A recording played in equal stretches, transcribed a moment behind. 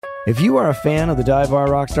If you are a fan of the Dive Bar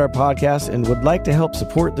Rockstar podcast and would like to help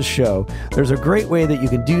support the show, there's a great way that you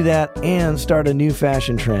can do that and start a new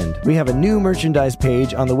fashion trend. We have a new merchandise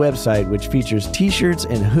page on the website which features t-shirts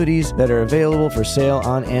and hoodies that are available for sale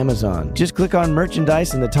on Amazon. Just click on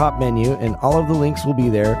merchandise in the top menu and all of the links will be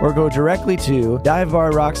there, or go directly to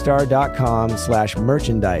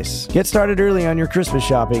divebarrockstar.com/merchandise. Get started early on your Christmas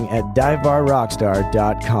shopping at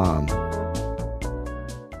divebarrockstar.com.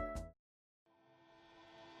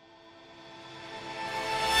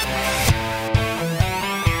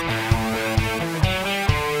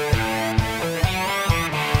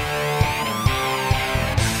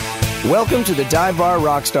 Welcome to the Dive Bar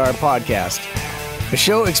Rockstar podcast, a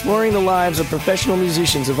show exploring the lives of professional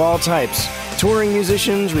musicians of all types, touring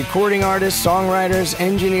musicians, recording artists, songwriters,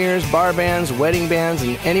 engineers, bar bands, wedding bands,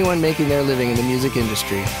 and anyone making their living in the music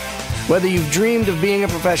industry. Whether you've dreamed of being a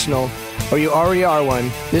professional or you already are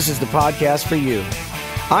one, this is the podcast for you.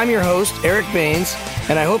 I'm your host, Eric Baines,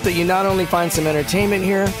 and I hope that you not only find some entertainment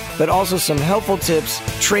here, but also some helpful tips,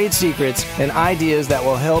 trade secrets, and ideas that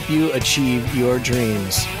will help you achieve your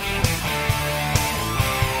dreams.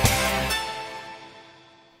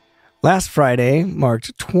 Last Friday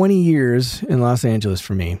marked 20 years in Los Angeles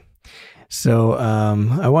for me. So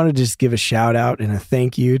I want to just give a shout out and a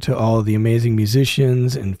thank you to all of the amazing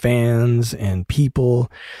musicians and fans and people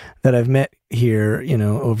that I've met here,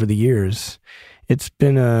 over the years. It's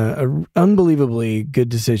been a unbelievably good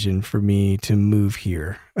decision for me to move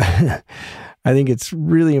here. I think it's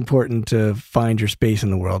really important to find your space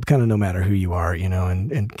in the world, kind of no matter who you are,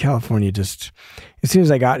 and California just, as soon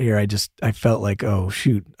as I got here, I felt like, oh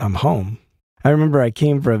shoot, I'm home. I remember I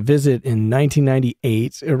came for a visit in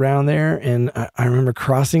 1998 around there, and I remember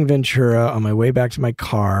crossing Ventura on my way back to my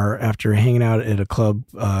car after hanging out at a club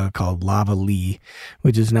called Lava Lee,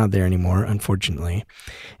 which is not there anymore, unfortunately.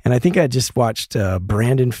 And I think I just watched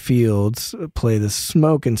Brandon Fields play the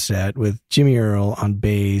Smokin' set with Jimmy Earl on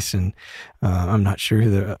bass, and I'm not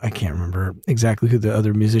sure I can't remember exactly who the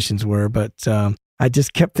other musicians were, but I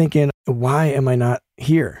just kept thinking, why am I not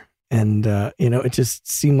here? And, it just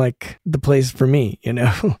seemed like the place for me,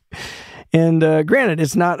 And granted,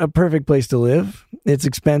 it's not a perfect place to live. It's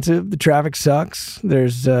expensive. The traffic sucks.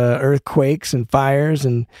 There's earthquakes and fires.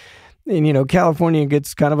 And, California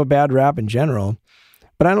gets kind of a bad rap in general.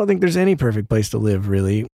 But I don't think there's any perfect place to live,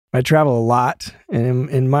 really. I travel a lot. And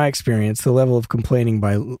in my experience, the level of complaining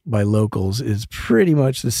by locals is pretty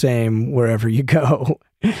much the same wherever you go.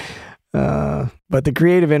 But the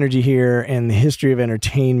creative energy here and the history of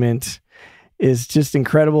entertainment is just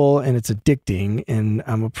incredible, and it's addicting, and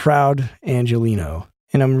I'm a proud Angelino.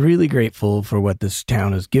 And I'm really grateful for what this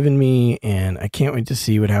town has given me, and I can't wait to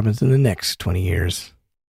see what happens in the next 20 years.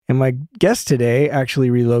 And my guest today actually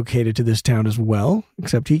relocated to this town as well,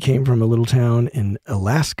 except he came from a little town in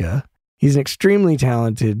Alaska. He's an extremely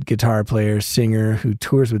talented guitar player, singer who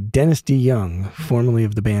tours with Dennis DeYoung, formerly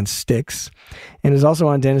of the band Styx, and is also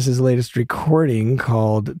on Dennis's latest recording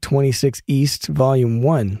called 26 East Volume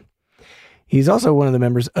 1. He's also one of the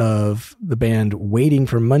members of the band Waiting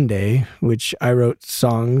for Monday, which I wrote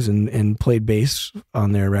songs and played bass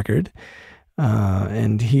on their record.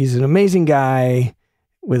 And he's an amazing guy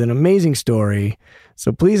with an amazing story.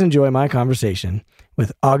 So please enjoy my conversation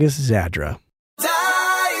with August Zadra.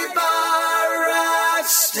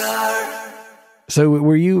 So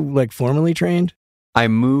were you formally trained? I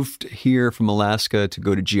moved here from Alaska to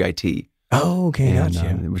go to GIT. Oh, okay.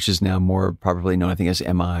 Gotcha. Which is now more probably known, I think, as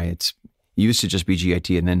MI. It used to just be GIT.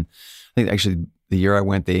 And then I think actually the year I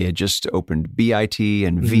went, they had just opened BIT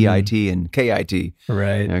and VIT and KIT.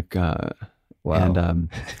 Right. Wow. And I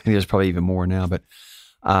think there's probably even more now. But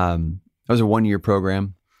that was a 1-year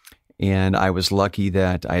program. And I was lucky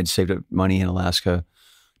that I had saved up money in Alaska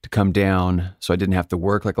to come down, so I didn't have to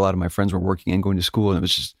work like a lot of my friends were working and going to school, and it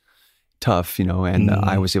was just tough, and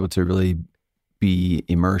I was able to really be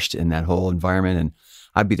immersed in that whole environment, and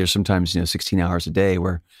I'd be there sometimes, 16 hours a day,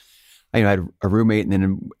 where I had a roommate, and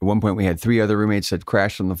then at one point we had 3 other roommates that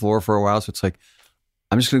crashed on the floor for a while, so it's like,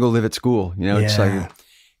 I'm just going to go live at school, It's like,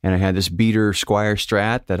 and I had this beater Squire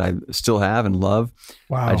Strat that I still have and love.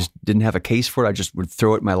 Wow. I just didn't have a case for it. I just would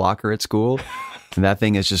throw it in my locker at school. And that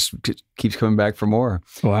thing keeps coming back for more.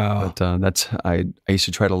 Wow. But I used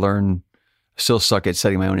to try to learn, still suck at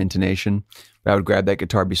setting my own intonation. But I would grab that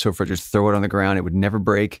guitar, be so frustrated, just throw it on the ground. It would never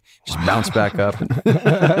break, just bounce back up.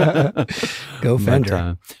 Go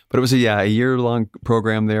Fender. But it was a year-long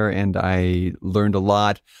program there, and I learned a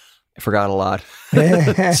lot. forgot a lot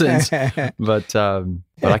since, but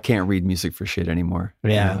I can't read music for shit anymore.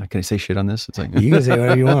 Yeah. Can I say shit on this? It's like you can say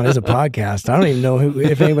whatever you want. It's a podcast. I don't even know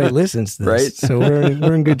if anybody listens to this. Right? So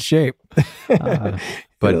we're in good shape. But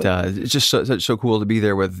it's just so cool to be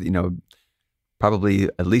there with, probably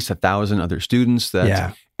at least 1,000 other students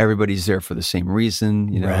that everybody's there for the same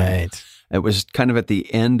reason, Right. It was kind of at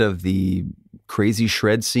the end of the crazy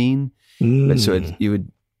shred scene. But so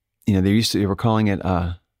they were calling it,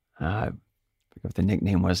 I forget what the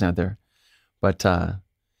nickname was out there, but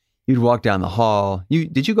you'd walk down the hall.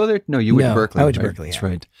 Did you go there? No, you went to Berkeley. I went to right? Berkeley. That's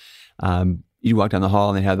right. You'd walk down the hall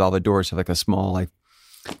and they had all the doors have like a small, like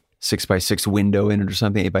 6x6 window in it or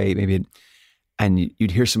something, 8x8 maybe. And you'd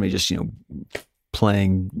hear somebody just,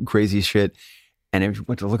 playing crazy shit. And if you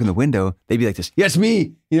went to look in the window, they'd be like this, "Yeah, it's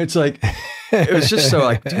me." It's like, it was just so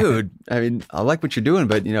like, dude, I mean, I like what you're doing,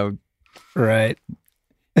 but right.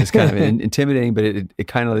 it's kind of intimidating, but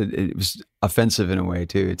it was offensive in a way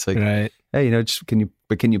too. It's like, right. Hey, can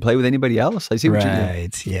you play with anybody else? I see what you're doing.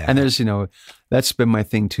 Right. Yeah. And there's, that's been my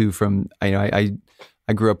thing too.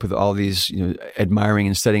 I grew up with all these, admiring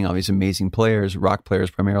and studying all these amazing players, rock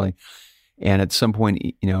players primarily. And at some point,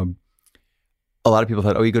 a lot of people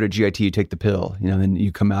thought, oh, you go to GIT, you take the pill, then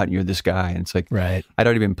you come out and you're this guy. And it's like, right. I'd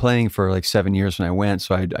already been playing for like 7 years when I went.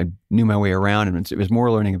 So I knew my way around, and it was more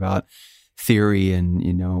learning about theory and,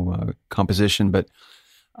 composition. But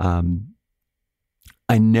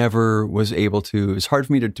I never was able to, it was hard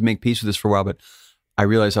for me to make peace with this for a while, but I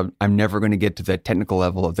realized I'm never going to get to that technical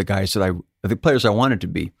level of the guys the players I wanted to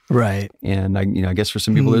be. Right. And I guess for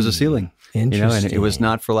some people there's a ceiling, and it was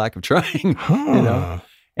not for lack of trying,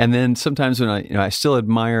 And then sometimes when I still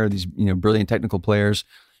admire these, brilliant technical players,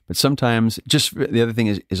 but sometimes just the other thing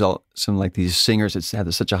is all some like these singers that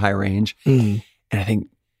have such a high range. And I think,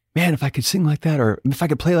 man, if I could sing like that, or if I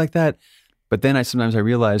could play like that, but then sometimes I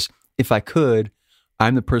realize if I could,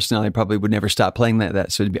 I'm the personality that probably would never stop playing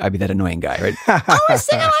that. So I'd be that annoying guy, right? I was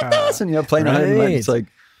singing like this, and playing on it. It's like,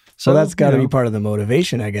 so that's got to be part of the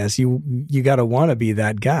motivation, I guess. You got to want to be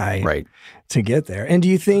that guy, right, to get there. And do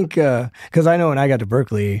you think? Because I know when I got to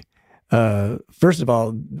Berkeley, first of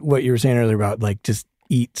all, what you were saying earlier about like just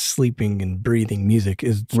sleeping and breathing music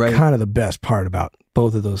is kind of the best part about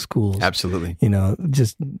both of those schools. Absolutely.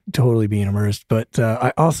 Just totally being immersed. But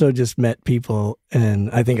I also just met people,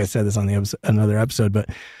 and I think I said this on another episode, but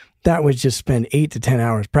that would just spend 8 to 10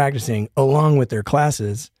 hours practicing along with their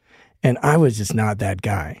classes. And I was just not that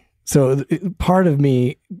guy. So part of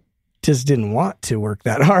me just didn't want to work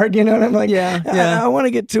that hard, And I'm like, I want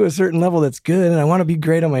to get to a certain level that's good, and I want to be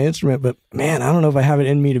great on my instrument, but man, I don't know if I have it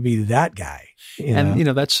in me to be that guy.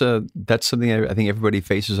 That's something I think everybody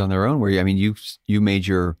faces on their own. Where you made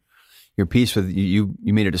your peace with you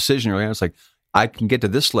made a decision early on. It's like, I can get to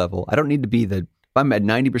this level. I don't need to be if I'm at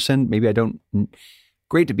 90%, maybe I don't.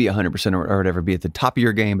 Great to be 100% or whatever, be at the top of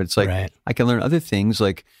your game, but it's like I can learn other things.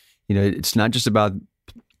 Like it's not just about.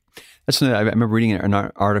 That's something I remember reading an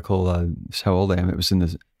article. This is how old I am. It was in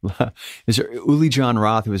this. There's Uli John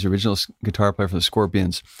Roth, who was the original guitar player for the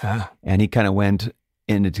Scorpions, and he kind of went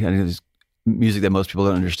into kind of this music that most people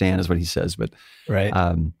don't understand, is what he says. But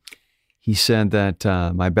he said that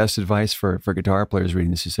my best advice for guitar players reading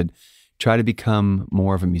this, he said, try to become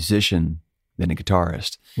more of a musician than a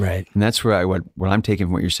guitarist. Right. And that's where what I'm taking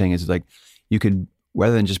from what you're saying is like you could,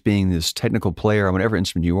 rather than just being this technical player on whatever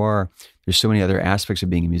instrument you are, there's so many other aspects of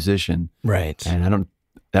being a musician. Right. And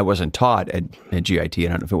that wasn't taught at GIT. I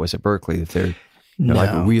don't know if it was at Berkeley, that they're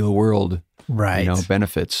like real world,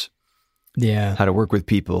 benefits. Yeah. How to work with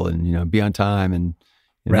people and, be on time and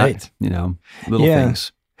right. Not, little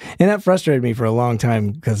things. And that frustrated me for a long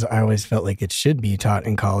time because I always felt like it should be taught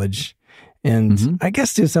in college. And I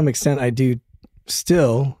guess to some extent I do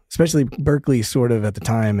still, especially Berkeley sort of at the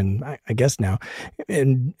time, and I guess now,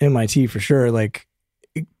 and MIT for sure, like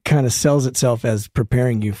it kind of sells itself as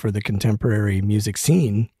preparing you for the contemporary music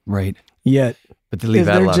scene. Right. Yet, but they leave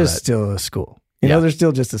out a lot they're of just that. still a school. They're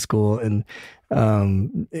still just a school. And,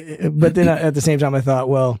 but then at the same time, I thought,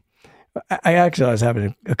 well, I was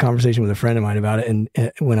having a conversation with a friend of mine about it. And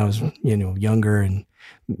when I was, younger and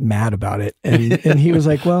mad about it. And he was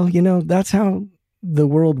like, well, that's how the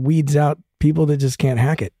world weeds out people that just can't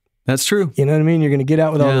hack it. That's true. You know what I mean? You're going to get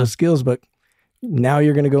out with all those skills, but now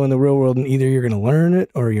you're going to go in the real world and either you're going to learn it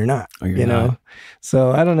or you're not, you know?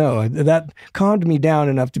 So I don't know. That calmed me down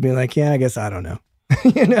enough to be like, I guess I don't know.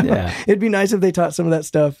 It'd be nice if they taught some of that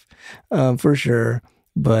stuff for sure.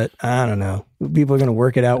 But I don't know. People are going to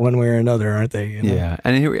work it out one way or another, aren't they? Yeah.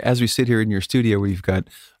 And here, as we sit here in your studio where you've got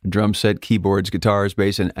a drum set, keyboards, guitars,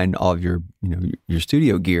 bass, and all of your, your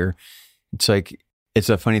studio gear, it's like, it's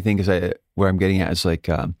a funny thing because where I'm getting at is like,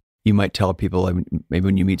 you might tell people, maybe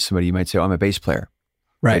when you meet somebody, you might say, oh, I'm a bass player.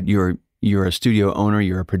 Right. But you're a studio owner,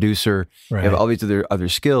 you're a producer, Right. you have all these other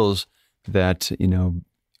skills that,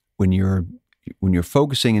 when you're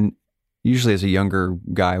focusing, and usually as a younger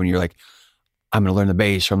guy, when you're like, I'm going to learn the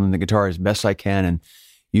bass or I'm going to learn the guitar as best I can. And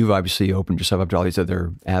you've obviously opened yourself up to all these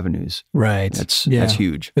other avenues. Right. That's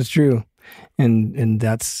huge. It's true. And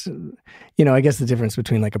that's, I guess the difference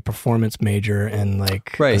between like a performance major and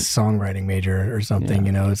like a songwriting major or something,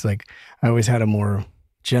 it's like I always had a more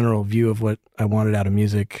general view of what I wanted out of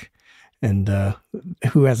music, and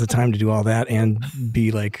who has the time to do all that and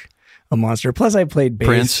be like a monster. Plus I played bass.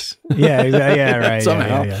 Prince. Yeah, exactly. Yeah, right.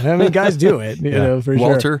 Somehow. Yeah. I mean, guys do it, for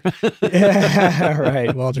Walter. sure. Yeah,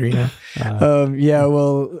 right. Walter,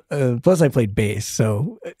 plus I played bass.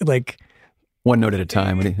 So like, one note at a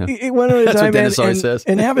time. One note at a That's time. what Dennis always says.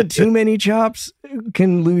 And having too many chops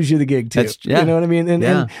can lose you the gig too. You know what I mean?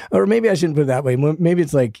 And or maybe I shouldn't put it that way. Maybe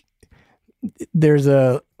it's like there's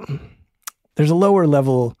a lower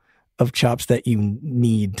level of chops that you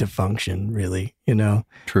need to function, really,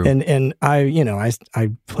 True. And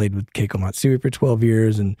I played with Keiko Matsui for 12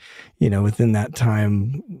 years, and within that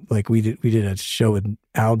time, like we did a show with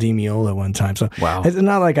Al Di Meola one time. So wow. It's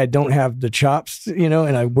not like I don't have the chops, and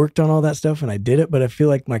I worked on all that stuff and I did it, but I feel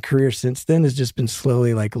like my career since then has just been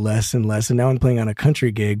slowly like less and less. And now I'm playing on a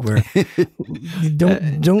country gig where you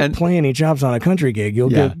don't play any chops on a country gig. You'll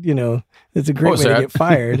get, it's a great way to get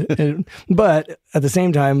fired. But at the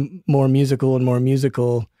same time, more musical.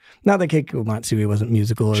 Not that Keiko Matsui wasn't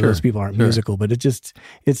musical, or those people aren't musical, but it's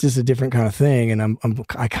just a different kind of thing. And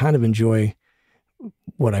I kind of enjoy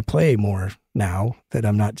what I play more now, that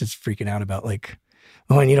I'm not just freaking out about like,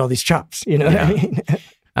 oh, I need all these chops. You know what I mean?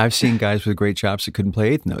 I've seen guys with great chops that couldn't play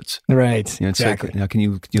eighth notes. Right. It's exactly. Like, can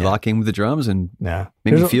you lock in with the drums and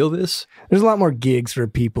make me feel this? There's a lot more gigs for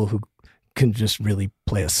people who can just really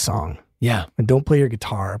play a song. Yeah. And don't play your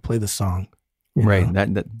guitar, play the song. Right.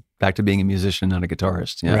 That back to being a musician, not a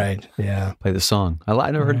guitarist. Yeah. Right. Yeah. Play the song.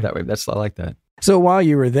 I never heard it that way. I like that. So while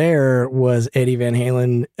you were there, was Eddie Van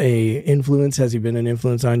Halen a influence? Has he been an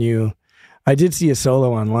influence on you? I did see a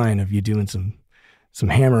solo online of you doing some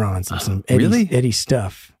hammer-ons and some Eddie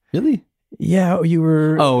stuff. Really? Yeah, you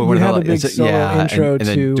were. Oh, you had a big solo intro and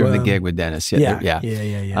then to during the gig with Dennis.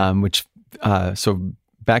 Yeah. Which so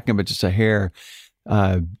backing up it just a hair.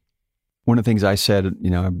 One of the things I said,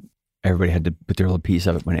 everybody had to put their little piece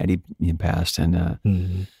of it when Eddie passed,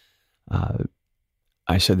 and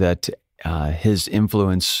I said that his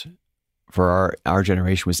influence for our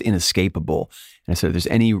generation was inescapable. And I said, if there's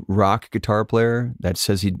any rock guitar player that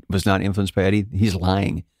says he was not influenced by Eddie, he's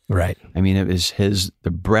lying. Right. I mean, it was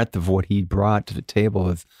the breadth of what he brought to the table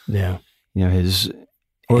with, his...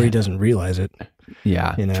 Or he doesn't realize it.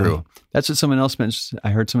 Yeah, true. That's what someone else mentioned.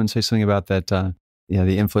 I heard someone say something about that, the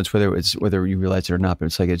influence, whether you realize it or not, but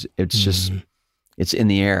it's like, it's just, it's in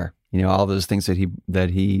the air. All those things that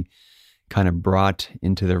he kind of brought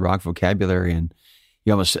into the rock vocabulary, and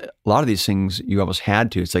a lot of these things you almost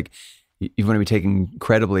had to. It's like, you want to be taken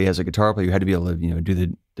credibly as a guitar player, you had to be able to, do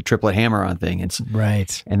the triplet hammer-on thing. It's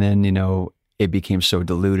right. And then, it became so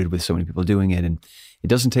diluted with so many people doing it, and it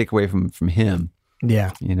doesn't take away from him.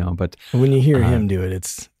 Yeah. But when you hear him do it,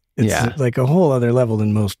 it's like a whole other level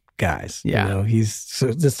than most guys. Yeah. He's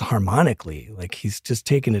so just harmonically, like he's just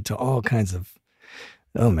taking it to all kinds of,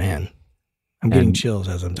 oh man, I'm getting chills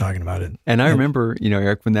as I'm talking about it. And I remember,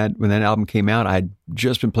 Eric, when that album came out, I'd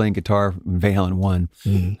just been playing guitar when Van Halen 1. I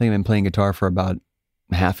think I've been playing guitar for about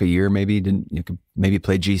half a year, maybe. Could maybe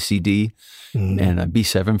play GCD and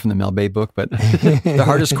B7 from the Mel Bay book, but the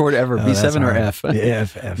hardest chord ever, B7 or F. Yeah,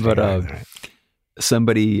 F. But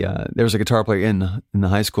somebody, there was a guitar player in the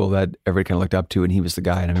high school that everybody kind of looked up to, and he was the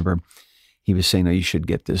guy. And I remember he was saying, "No, you should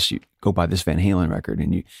get this. You go buy this Van Halen record."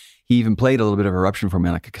 And he even played a little bit of Eruption for me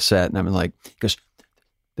on like a cassette. And I'm like, he goes,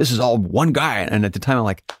 "This is all one guy." And at the time, I'm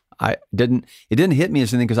like, it didn't hit me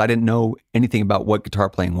as anything because I didn't know anything about what guitar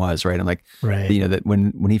playing was. Right? I'm like, right. That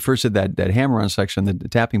when he first did that hammer-on section, the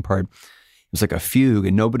tapping part, it was like a fugue,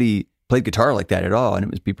 and nobody played guitar like that at all. And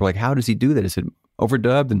it was people like, "How does he do that?" I said,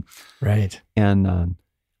 "Overdubbed." And right. And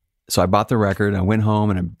so I bought the record, and I went home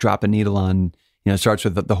and I dropped a needle on, it starts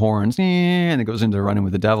with the horns, and it goes into Running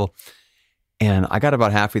with the Devil. And I got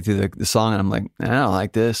about halfway through the song, and I'm like, I don't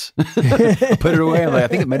like this. I put it away. I'm like, I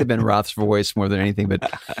think it might have been Roth's voice more than anything, but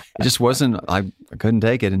it just wasn't, I couldn't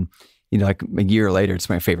take it. And, like a year later, it's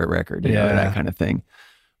my favorite record, that kind of thing.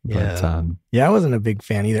 Yeah. But, I wasn't a big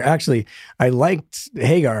fan either. Actually, I liked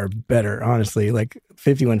Hagar better, honestly. Like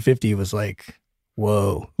 5150 was like,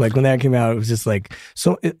 whoa. Like when that came out, it was just like,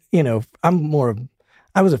 so,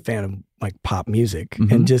 I was a fan of like pop music,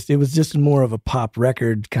 and it was just more of a pop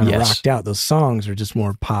record, kind of rocked out. Those songs are just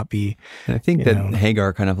more poppy. And I think that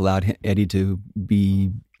Hagar kind of allowed Eddie to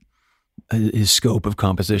be, his scope of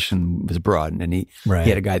composition was broadened, and he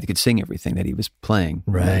had a guy that could sing everything that he was playing.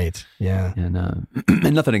 Right. Yeah. And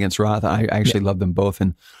and nothing against Roth. I actually love them both.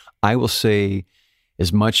 And I will say,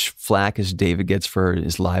 as much flack as David gets for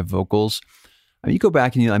his live vocals, I mean, you go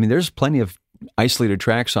back and there's plenty of isolated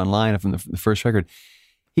tracks online from the first record.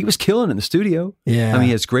 He was killing it in the studio. Yeah. I mean,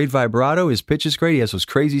 he has great vibrato. His pitch is great. He has those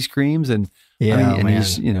crazy screams, and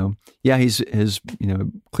he's his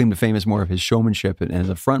claim to fame is more of his showmanship and as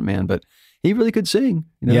a front man, but he really could sing.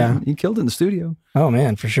 He killed it in the studio. Oh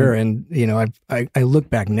man, for sure. And I look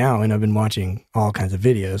back now, and I've been watching all kinds of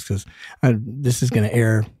videos because this is going to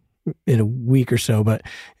air in a week or so, but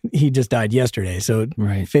he just died yesterday. So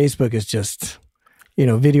Facebook is just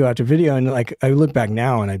video after video, and like I look back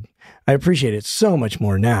now, and I appreciate it so much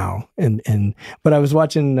more now. But I was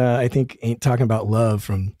watching, I think, Talking About Love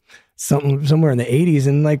from somewhere in the 80s,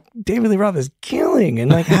 and like David Lee Roth is killing,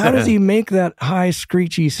 and like how does he make that high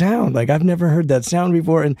screechy sound? Like I've never heard that sound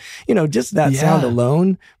before, and just that sound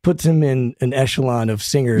alone puts him in an echelon of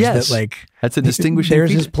singers that like that's a distinguishing there's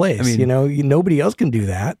feature. His place. I mean, nobody else can do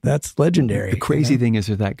that. That's legendary. The crazy thing is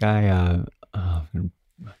that guy,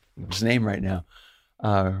 his name right now,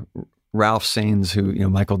 Ralph Saines, who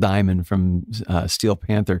Michael Diamond from Steel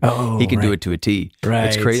Panther, he can do it to a T. Right,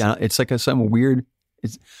 it's crazy. It's like some weird.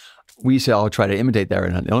 We used to all try to imitate that.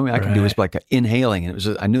 And the only way I could do was like inhaling, and it was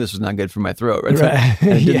I knew this was not good for my throat. Right?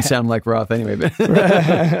 And it didn't sound like Roth anyway. But, but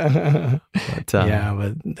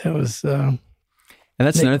that was. And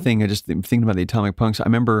that's another thing. I just thinking about the Atomic Punks. I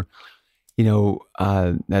remember,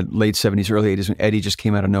 that late 70s, early 80s when Eddie just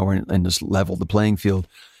came out of nowhere and just leveled the playing field,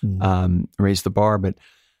 raised the bar. But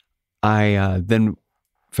I then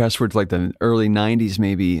fast forward to like the early 90s,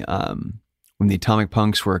 maybe when the Atomic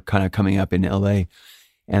Punks were kind of coming up in LA.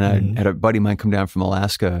 And I had a buddy of mine come down from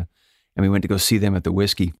Alaska, and we went to go see them at the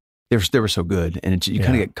Whiskey. They were so good, and you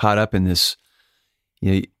kind of get caught up in this.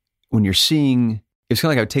 When you're seeing, it's kind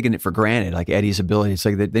of like I've taken it for granted, like Eddie's ability. It's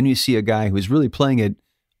like that. Then you see a guy who's really playing it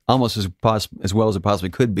almost as well as it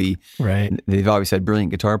possibly could be. Right. They've always had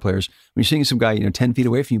brilliant guitar players. When you're seeing some guy 10 feet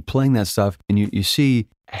away from you playing that stuff, and you see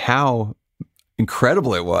how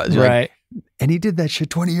incredible it was. You're right. Like, and he did that shit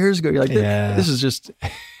 20 years ago. You're like, this is just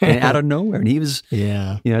out of nowhere. And he was,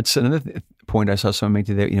 it's another point I saw someone make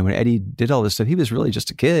today. When Eddie did all this stuff, he was really just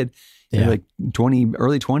a kid, like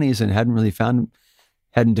early 20s, and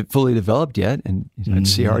hadn't fully developed yet. And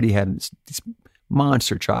he already had these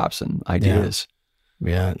monster chops and ideas.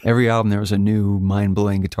 Yeah. Every album, there was a new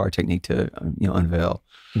mind-blowing guitar technique to, unveil.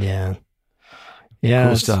 Yeah.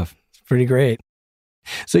 Cool stuff. It's pretty great.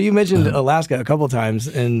 So you mentioned Alaska a couple of times,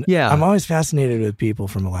 and I'm always fascinated with people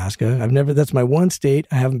from Alaska. That's my one state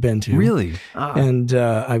I haven't been to. Really? And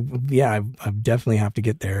I definitely have to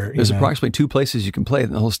get there. There's approximately 2 places you can play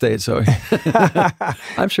in the whole state, so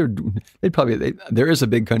I'm sure there is a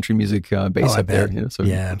big country music base up there. So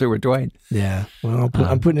up there with Dwight. Yeah. Well,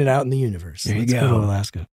 I'm putting it out in the universe. There you go to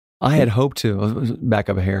Alaska. I had hoped to back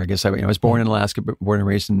up a hair. I guess I was born in Alaska, but born and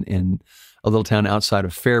raised in a little town outside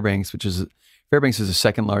of Fairbanks, Fairbanks is the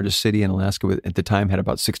second largest city in Alaska. At the time, had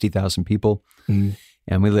about 60,000 people,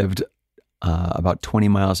 and we lived about 20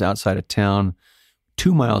 miles outside of town,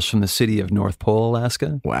 2 miles from the city of North Pole,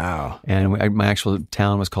 Alaska. Wow! And my actual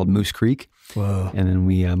town was called Moose Creek. Whoa! And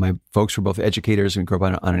then my folks were both educators, and we grew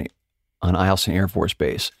up on Eielson Air Force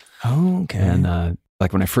Base. Oh, okay. And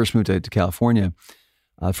like when I first moved to California,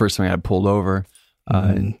 the first time I got pulled over,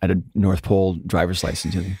 I had a North Pole driver's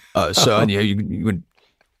license. Son, you would.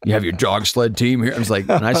 You have your dog sled team here? I was like,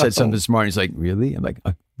 and I said something smart. He's like, really? I'm like,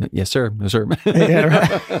 yes, sir. No, sir.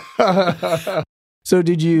 Right. So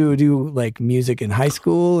did you do like music in high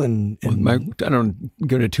school? And I don't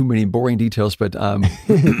go into too many boring details, but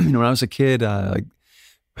when I was a kid, like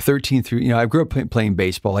 13 through, I grew up playing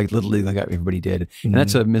baseball, like Little League, like everybody did. And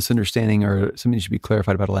that's a misunderstanding or something that should be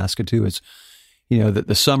clarified about Alaska too. It's,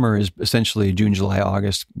 the summer is essentially June, July,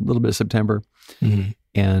 August, a little bit of September.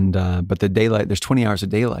 And, but the daylight, there's 20 hours of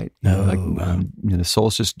daylight. The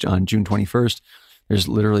solstice on June 21st, there's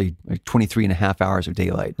literally like 23 and a half hours of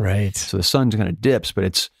daylight. Right. So the sun kind of dips, but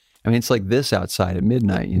it's like this outside at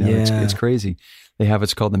midnight, it's crazy. They have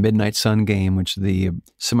what's called the Midnight Sun Game, which the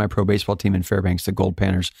semi-pro baseball team in Fairbanks, the Gold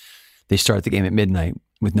Panthers, they start the game at midnight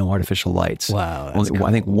with no artificial lights. Wow.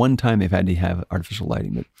 I think one time they've had to have artificial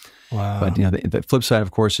lighting, but wow. But the flip side,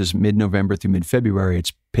 of course, is mid-November through mid-February,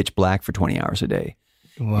 it's pitch black for 20 hours a day.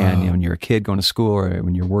 Wow. And when you're a kid going to school or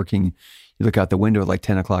when you're working, you look out the window at like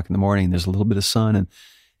 10 o'clock in the morning, there's a little bit of sun, and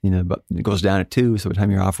but it goes down at 2. So by the time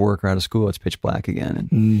you're off work or out of school, it's pitch black again.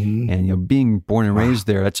 And being born and raised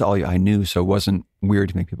there, that's all I knew. So it wasn't weird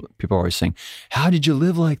to make people are always saying, "How did you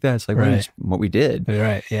live like that?" It's like, well, it's what we did.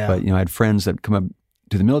 Right. Yeah. But I had friends that come up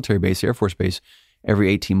to the military base, Air Force Base, every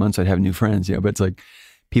 18 months. I'd have new friends. But it's like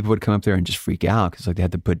people would come up there and just freak out because they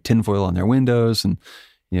had to put tinfoil on their windows and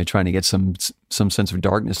trying to get some sense of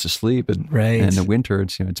darkness to sleep. And in the winter,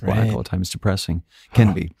 it's black all the time. It's depressing.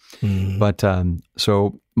 Can be. But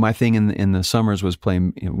so my thing in the summers was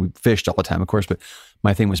playing. We fished all the time, of course, but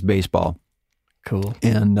my thing was baseball. Cool.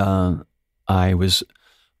 And I was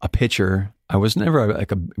a pitcher. I was never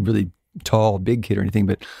like a really tall, big kid or anything,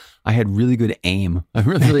 but I had really good aim. I'm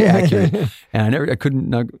really accurate, and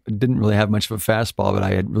didn't really have much of a fastball, but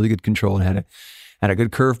I had really good control and had a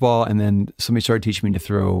good curveball. And then somebody started teaching me to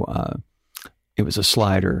throw. It was a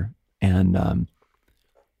slider, and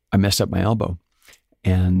I messed up my elbow,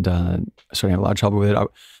 and so I had a lot of trouble with it.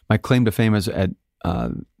 My claim to fame is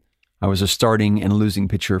I was a starting and losing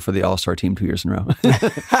pitcher for the All-Star team 2 years in a row,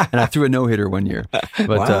 and I threw a no-hitter one year. But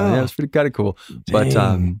Wow. It was pretty kind of cool.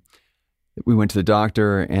 Dang. But we went to the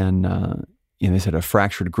doctor, and they said a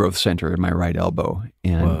fractured growth center in my right elbow,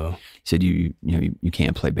 and Whoa. he said you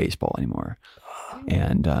can't play baseball anymore.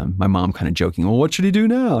 And my mom kind of joking, well, what should he do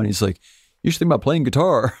now? And he's like, you should think about playing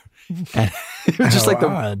guitar. And it was just like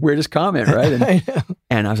the weirdest comment, right?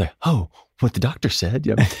 And I was like, oh, what the doctor said.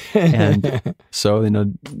 Yep. And so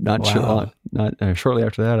shortly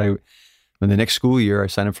after that, in the next school year, I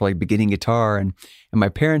signed up for like beginning guitar, and my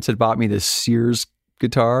parents had bought me this Sears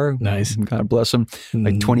guitar. Nice. God bless them.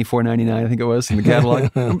 Like $24.99, I think it was in the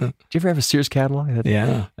catalog. Did you ever have a Sears catalog?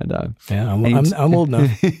 Yeah. And I'm old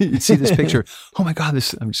enough. You'd see this picture. Oh my God,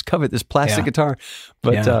 I'm just covered this plastic guitar.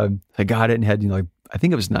 But I got it and had I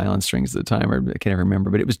think it was nylon strings at the time, or I can't even remember,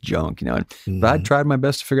 but it was junk, But I tried my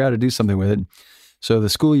best to figure out how to do something with it. So the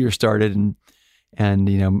school year started,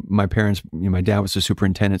 and my parents, my dad was the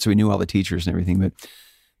superintendent, so he knew all the teachers and everything. But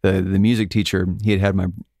the music teacher, he had my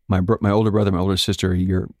older brother, my older sister,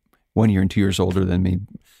 1 year and 2 years older than me,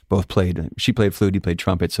 both played. She played flute, he played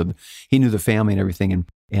trumpet, so he knew the family and everything.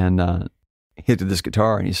 And he looked at this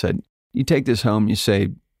guitar and he said, "You take this home, you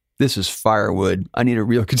say, this is firewood. I need a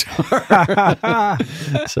real guitar."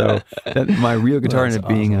 So my real guitar ended up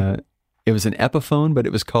being it was an Epiphone, but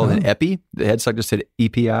it was called an Epi. The headstock just said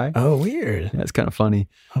EPI. Oh, weird. That's kind of funny.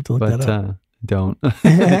 I'll have to look that up. Don't. It's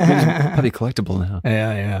probably collectible now.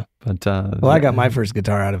 Yeah. But I got my first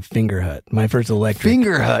guitar out of Fingerhut. My first electric.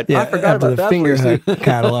 Fingerhut. Yeah, I forgot about the that. Fingerhut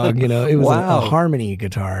catalog. It was Wow. a Harmony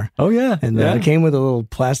guitar. Oh yeah, And it came with a little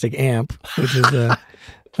plastic amp, which is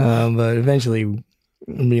but eventually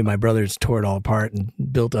me and my brothers tore it all apart and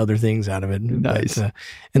built other things out of it. Nice. But,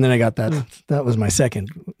 and then I got that was my second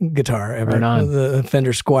guitar ever. Right on. The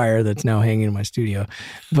Fender Squire that's now hanging in my studio.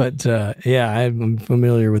 But I'm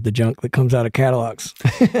familiar with the junk that comes out of catalogs.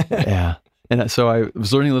 Yeah. And so I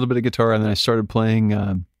was learning a little bit of guitar, and then I started playing.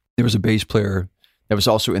 There was a bass player that was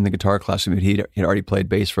also in the guitar class with me. He'd already played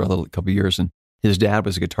bass for a couple of years, and his dad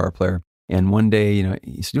was a guitar player. And one day,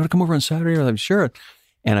 he said, "You want to come over on Saturday?" I was like, "Sure."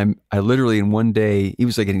 And I literally in one day, he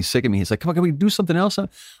was like getting sick of me. He's like, "Come on, can we do something else?"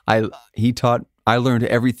 I learned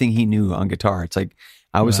everything he knew on guitar. It's like,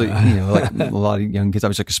 I was like a lot of young kids, I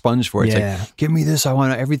was like a sponge for it. It's like, give me this, I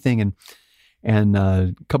want everything. And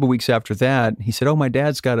a couple of weeks after that, he said, "Oh, my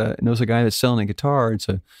dad's knows a guy that's selling a guitar. It's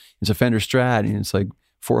a Fender Strat, and it's like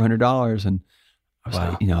 $400. And I was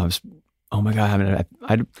like, oh my God.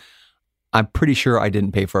 I mean, I'm pretty sure I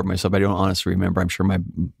didn't pay for it myself. I don't honestly remember. I'm sure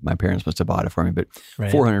my parents must have bought it for me, but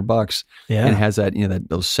 $400. Yeah. And it has that,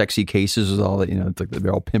 those sexy cases with all that, it's like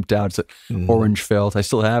they're all pimped out. It's orange felt. I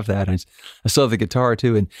still have that. I still have the guitar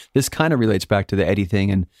too. And this kind of relates back to the Eddie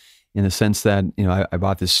thing. And in the sense that, I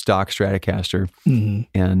bought this stock Stratocaster,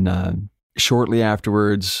 and shortly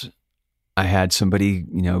afterwards I had somebody,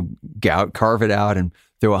 carve it out and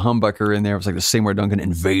throw a humbucker in there. It was like the same word, Duncan,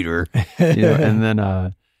 Invader, and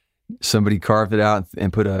then, somebody carved it out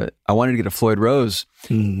and I wanted to get a Floyd Rose,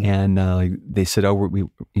 and they said, "Oh, we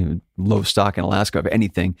low stock in Alaska of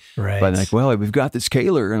anything." Right. But like, well, we've got this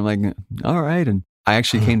Kaler, and I'm like, all right. And I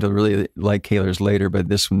actually came to really like Kalers later, but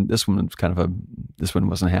this one was this one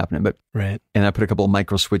wasn't happening. But right. And I put a couple of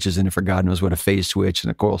micro switches in it for God knows what, a phase switch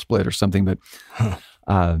and a coil split or something. But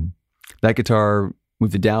that guitar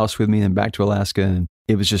moved to Dallas with me and back to Alaska, and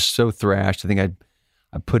it was just so thrashed. I think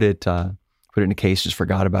I put it in a case, just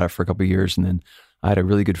forgot about it for a couple of years. And then I had a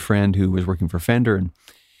really good friend who was working for Fender, and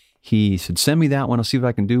he said, "Send me that one. I'll see what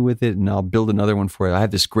I can do with it, and I'll build another one for you." I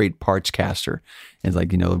have this great parts caster. It's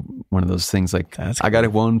like, one of those things like, That's I got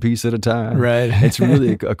it one piece at a time. Right. It's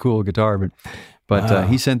really a cool guitar. But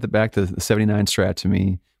he sent it back to the 79 Strat to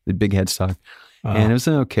me the big headstock. Uh-huh. And it was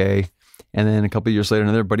okay. And then a couple of years later,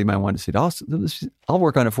 another buddy of mine wanted to say, I'll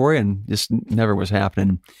work on it for you. And just never was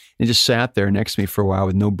happening. It just sat there next to me for a while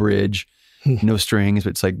with no bridge, no strings,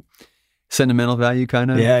 but it's like sentimental value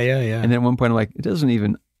kind of. Yeah. And then at one point I'm like,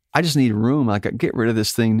 I just need room. Like, I get rid of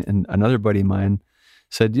this thing. And another buddy of mine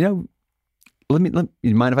said, you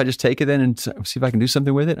mind if I just take it then and see if I can do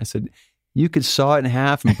something with it? I said, you could saw it in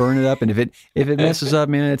half and burn it up. And if it messes up,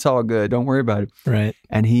 man, it's all good. Don't worry about it. Right.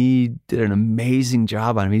 And he did an amazing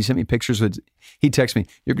job on it. He sent me pictures he texted me,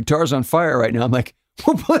 your guitar's on fire right now. I'm like,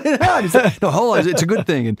 we'll put it out. He's like, no, hold on, it's a good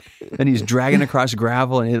thing. And then he's dragging across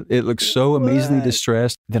gravel and it looks so amazingly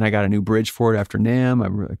distressed. Then I got a new bridge for it after NAMM. A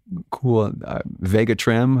really cool Vega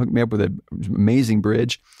Trem hooked me up with an amazing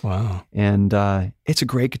bridge. Wow. And it's a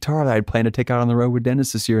great guitar that I'd planned to take out on the road with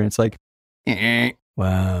Dennis this year. And it's like,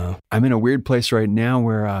 wow. I'm in a weird place right now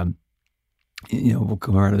where, we'll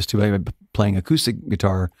come around this too. I'm playing acoustic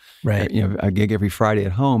guitar, right? A gig every Friday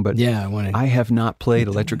at home. But I have not played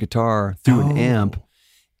electric guitar through an amp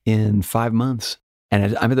in 5 months.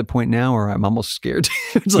 And I'm at the point now where I'm almost scared.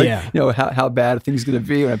 It's like, how bad a thing's going to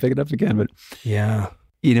be when I pick it up again. But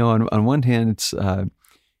on one hand, it's,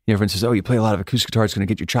 everyone says, oh, you play a lot of acoustic guitar, it's going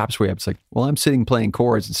to get your chops way up. It's like, well, I'm sitting playing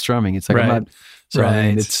chords and strumming. It's like, I'm not, so right.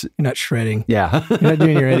 I mean, You're not shredding. Yeah. You're not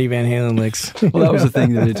doing your Eddie Van Halen licks. Well, that was the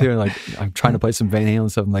thing that I did too. Like, I'm trying to play some Van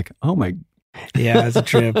Halen stuff. I'm like, oh my. Yeah, it's a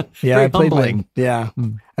trip. Yeah, I played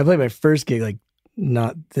I played my first gig, like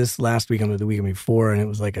not this last weekend, but the weekend before. And it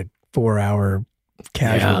was like a 4-hour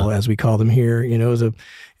casual, as we call them here. It was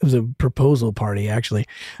a proposal party, actually.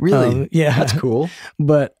 Really? Yeah. That's cool.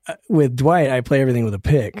 But with Dwight, I play everything with a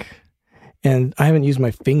pick. And I haven't used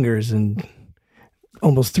my fingers in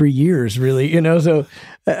almost 3 years, really, so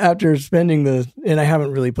after spending and I haven't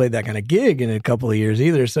really played that kind of gig in a couple of years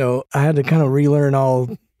either. So I had to kind of relearn all,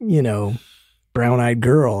 Brown-Eyed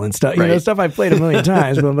Girl and stuff, stuff I played a million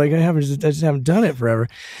times, but I'm like, I just haven't done it forever.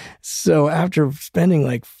 So after spending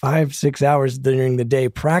like 5-6 hours during the day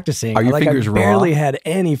practicing, are your fingers I barely raw? Had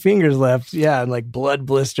any fingers left. Yeah. And like blood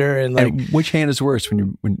blister and like. And which hand is worse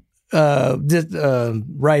when?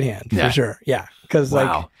 Right hand for sure. Yeah. Cause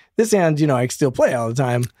like this hand, I still play all the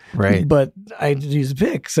time. Right. But I use a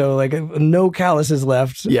pick. So like no calluses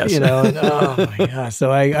left. Yes. And, oh my gosh.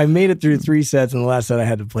 So I made it through 3 sets and the last set I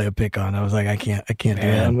had to play a pick on. I was like, I can't do it.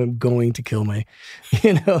 I'm going to kill my,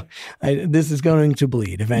 this is going to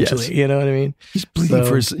bleed eventually. Yes. You know what I mean? He's bleeding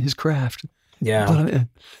for his craft. Yeah.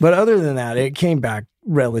 But other than that, it came back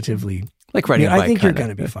relatively. Like riding a bike. I think you're going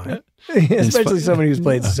to be fine. Especially somebody who's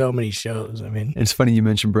played so many shows. I mean, it's funny you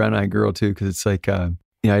mentioned Brown-Eyed Girl too, because it's like,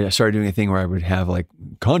 I started doing a thing where I would have like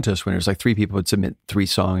contest winners, like 3 people would submit 3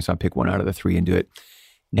 songs. I'd pick one out of the 3 and do it.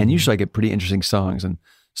 And usually I get pretty interesting songs. And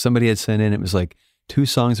somebody had sent in, it was like 2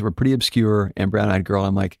 songs that were pretty obscure and Brown-Eyed Girl.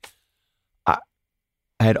 I'm like, I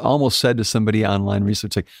had almost said to somebody online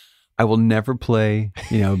recently, like, I will never play,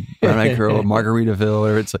 Brown-Eyed Girl or Margaritaville,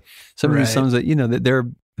 or it's like some of these songs that, that they're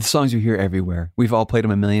the songs you hear everywhere. We've all played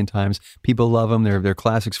them a million times. People love them. They're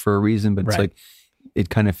classics for a reason, but it's like, it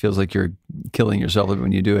kind of feels like you're killing yourself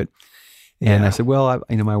when you do it. And I said, well,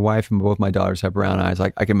 my wife and both my daughters have brown eyes.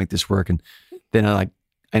 Like, I can make this work. And then I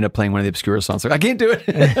end up playing one of the obscure songs. Like, I can't do it.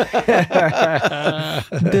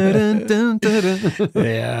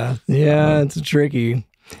 Yeah, it's tricky.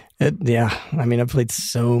 I mean, I've played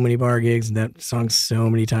so many bar gigs and that song so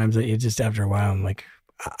many times that just after a while, I'm like,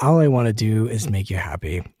 all I want to do is make you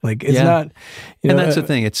happy. Like, it's not, and that's the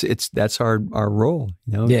thing. That's our role,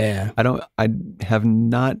 Yeah. I have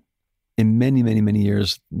not in many, many, many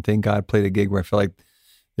years, thank God, played a gig where I feel like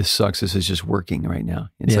this sucks. This is just working right now.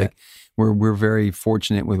 It's like, we're very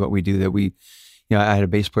fortunate with what we do that we, I had a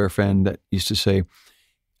bass player friend that used to say,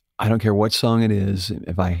 I don't care what song it is.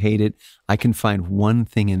 If I hate it, I can find one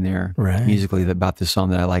thing in there musically about this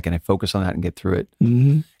song that I like, and I focus on that and get through it.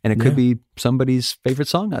 Mm-hmm. And it could be somebody's favorite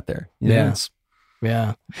song out there. Yeah.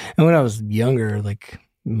 And when I was younger, like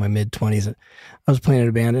in my mid-20s, I was playing in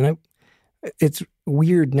a band, and it's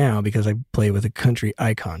weird now because I play with a country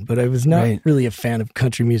icon, but I was not really a fan of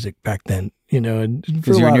country music back then.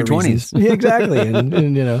 Because you're in your 20s. Yeah, exactly.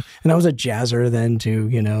 and I was a jazzer then too,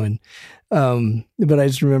 but I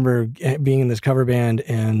just remember being in this cover band,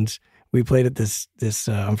 and we played at this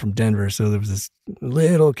I'm from Denver, so there was this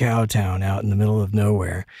little cow town out in the middle of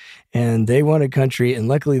nowhere, and they wanted country, and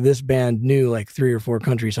luckily this band knew like 3 or 4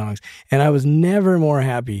 country songs, and I was never more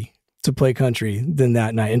happy to play country than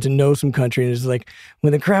that night and to know some country. And it's like,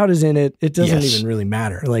 when the crowd is in it, it doesn't even really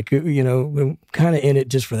matter. Like, we're kind of in it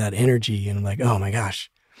just for that energy. And I'm like, oh my gosh,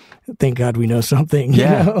 thank God we know something.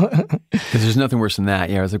 Yeah. Because there's nothing worse than that.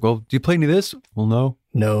 Yeah. I was like, well, do you play any of this? Well, no.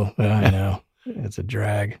 No, I know. It's a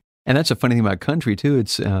drag. And that's a funny thing about country too.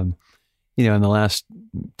 It's, in the last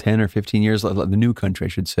 10 or 15 years, the new country, I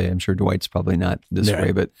should say, I'm sure Dwight's probably not this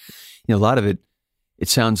way, but a lot of it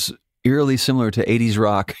sounds eerily similar to 80s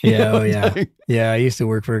rock. Yeah. Oh yeah. Yeah. I used to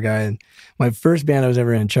work for a guy, and my first band I was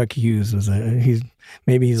ever in, Chuck Hughes, was he's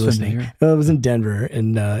listening. It was in Denver,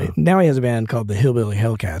 and now he has a band called the Hillbilly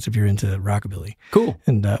Hellcats, if you're into rockabilly. Cool.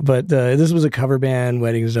 And but this was a cover band,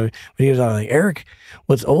 weddings. But he was all like, Eric,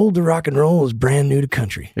 what's old to rock and roll is brand new to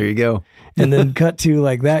country. There you go. And then cut to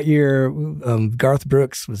like that year, Garth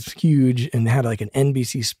Brooks was huge and had like an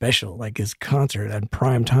NBC special, like his concert at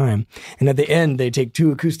prime time. And at the end, they take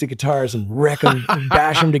 2 acoustic guitars and wreck them,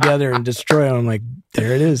 bash them together and destroy them. I'm like,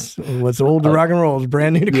 there it is. What's old to rock and roll is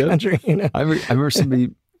brand new to country. I remember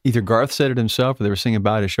somebody, either Garth said it himself or they were singing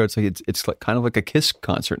about it. Show it's like it's like kind of like a Kiss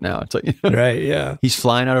concert now. It's like right, yeah. He's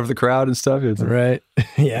flying out over the crowd and stuff. It's right,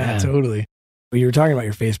 yeah, totally. You were talking about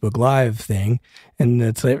your Facebook Live thing, and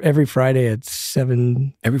it's like every Friday at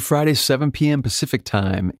 7. Every Friday, 7 p.m. Pacific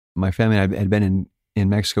time. My family and I had been in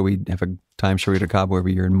Mexico. We'd have a timeshare to Cabo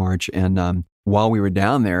every year in March, and while we were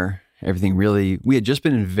down there, we had just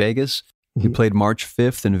been in Vegas. We played March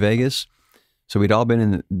 5th in Vegas. So we'd all been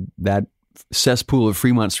in that cesspool of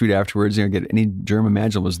Fremont Street afterwards. Get any germ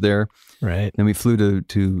imaginable was there. Right. Then we flew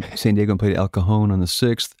to San Diego and played El Cajon on the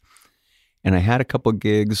 6th. And I had a couple of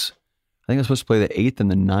gigs. I think I was supposed to play the 8th and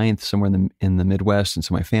the 9th somewhere in the Midwest. And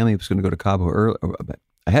so my family was going to go to Cabo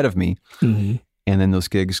ahead of me. Mm-hmm. And then those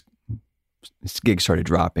gigs started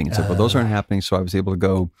dropping. And so, well, those aren't happening. So I was able to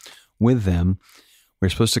go with them. We were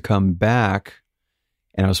supposed to come back.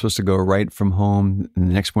 And I was supposed to go right from home. And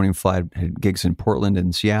the next morning flight, I had gigs in Portland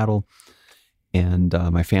and Seattle. And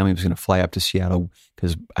my family was going to fly up to Seattle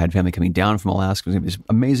because I had family coming down from Alaska. It was going to be this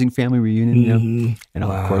amazing family reunion, And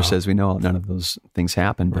of course, as we know, none of those things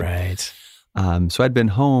happened. But, right. So I'd been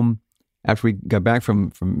home after we got back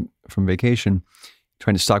from vacation,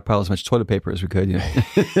 trying to stockpile as much toilet paper as we could.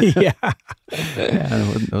 Yeah.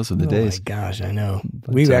 Those are the days. Oh my gosh, I know.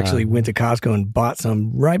 We actually went to Costco and bought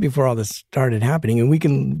some right before all this started happening, and we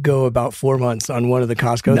can go about 4 months on one of the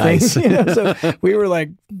Costco things. So we were like,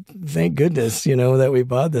 thank goodness, that we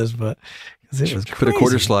bought this, but it was crazy. Put a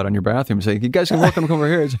quarter slot on your bathroom and say, you guys can welcome come over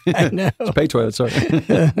here. I know. It's pay toilet, sorry.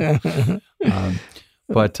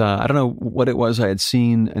 But I don't know what it was I had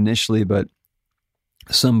seen initially, but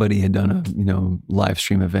somebody had done a live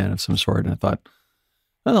stream event of some sort, and I thought,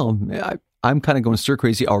 I'm kind of going stir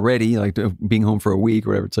crazy already, like being home for a week or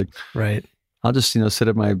whatever. It's like, right. I'll just sit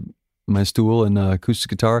at my stool and acoustic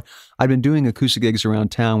guitar. I'd been doing acoustic gigs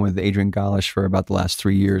around town with Adrian Galish for about the last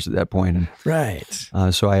 3 years at that point, and right.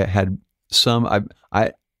 So I had some.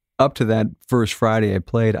 I up to that first Friday I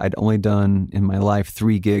played, I'd only done in my life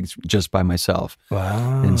 3 gigs just by myself.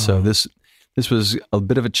 Wow. And so this was a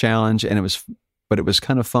bit of a challenge, and but it was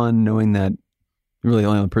kind of fun knowing that really the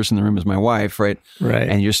only person in the room is my wife, right? Right.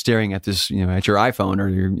 And you're staring at this, at your iPhone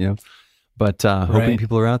or but hoping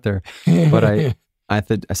people are out there. But I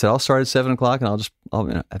said, I'll start at 7:00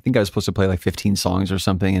 and I think I was supposed to play like 15 songs or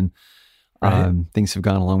something. And things have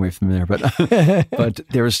gone a long way from there. But, but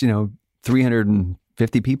there was,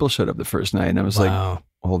 350 people showed up the first night. And I was like,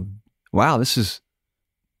 well, wow, this is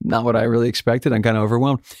not what I really expected. I'm kind of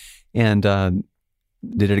overwhelmed. And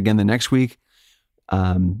did it again the next week.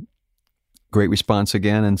 Great response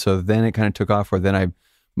again. And so then it kind of took off, where then I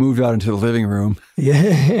moved out into the living room. Yeah.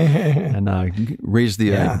 And raised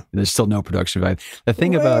there's still no production value. The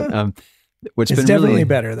thing about it's been definitely really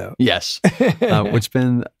better though. Yes. It's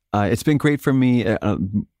been great for me.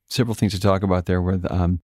 Several things to talk about there where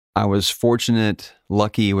I was fortunate,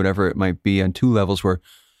 lucky, whatever it might be, on 2 levels, where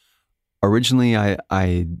originally I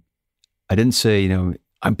didn't say,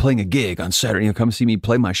 I'm playing a gig on Saturday, come see me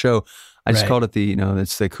play my show. I just called it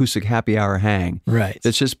it's the acoustic happy hour hang. Right.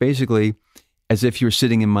 It's just basically as if you were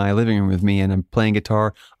sitting in my living room with me and I'm playing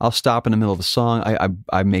guitar. I'll stop in the middle of a song.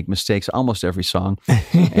 I make mistakes almost every song.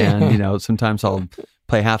 And, sometimes I'll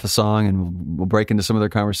play half a song and we'll break into some other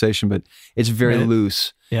conversation, but it's very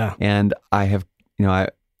loose. Yeah. And I have,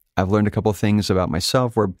 I've learned a couple of things about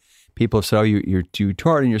myself where people have said, oh, you're too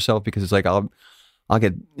hard on yourself, because it's like, I'll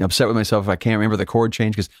get upset with myself if I can't remember the chord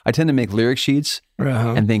change, because I tend to make lyric sheets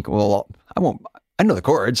and think, well, I know the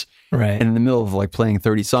chords. Right. And in the middle of like playing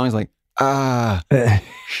 30 songs, like, it's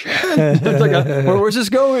like, where's this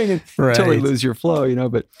going? And totally lose your flow,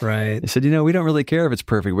 but they said, we don't really care if it's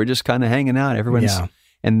perfect. We're just kind of hanging out. Everyone's,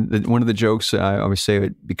 and one of the jokes I always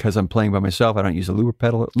say, because I'm playing by myself, I don't use a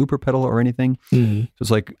looper pedal or anything. Mm-hmm. So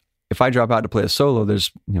it's like, if I drop out to play a solo,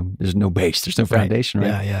 there's no bass, there's no foundation,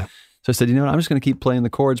 right? Yeah. So I said, I'm just going to keep playing the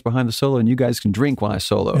chords behind the solo, and you guys can drink while I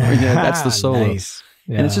solo. That's the solo. Nice.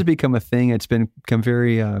 And it's just become a thing. It's become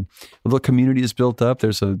very, a little community is built up.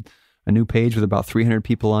 There's a new page with about 300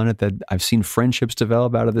 people on it that I've seen friendships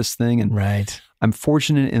develop out of this thing. And I'm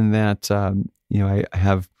fortunate in that, I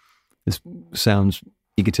have, this sounds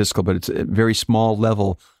egotistical, but it's a very small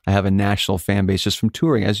level. I have a national fan base just from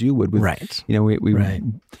touring, as you would with,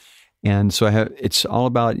 and so it's all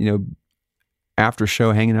about, after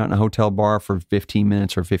show, hanging out in a hotel bar for 15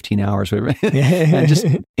 minutes or 15 hours, whatever, and just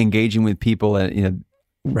engaging with people.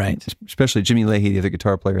 Especially Jimmy Leahy, the other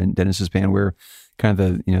guitar player in Dennis's band. We're kind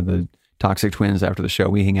of the toxic twins. After the show,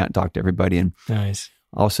 we hang out and talk to everybody. And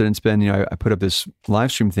all of a sudden, it's been, I put up this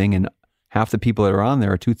live stream thing, and half the people that are on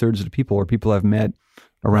there, 2/3 of the people, are people I've met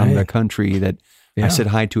around the country that I said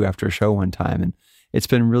hi to after a show one time, and it's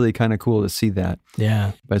been really kind of cool to see that.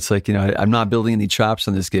 Yeah. But it's like, I'm not building any chops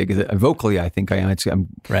on this gig. Vocally, I think I am. I'm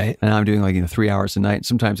right. And I'm doing like 3 hours a night.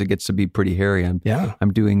 Sometimes it gets to be pretty hairy.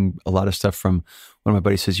 I'm doing a lot of stuff from, one of my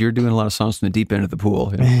buddies says, you're doing a lot of songs from the deep end of the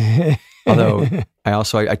pool. Although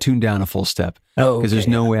I tuned down a full step because there's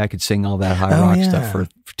no way I could sing all that high rock stuff for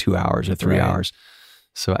 2 hours or 3 hours.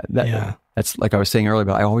 So that's like I was saying earlier,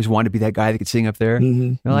 but I always wanted to be that guy that could sing up there.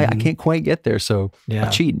 I can't quite get there, so I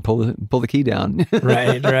cheat and pull the key down.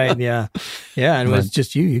 right, yeah. And when it's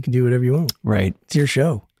just you can do whatever you want. Right, it's your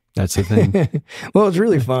show. That's the thing. Well, it's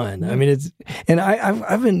really fun. I mean,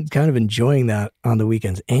 I've been kind of enjoying that on the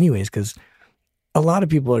weekends, anyways, because a lot of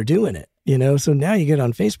people are doing it. So now you get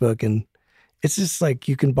on Facebook and it's just like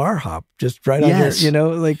you can bar hop just right on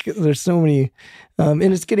your, like there's so many, and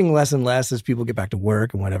it's getting less and less as people get back to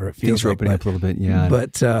work and whatever it feels Things are opening up a little bit, yeah.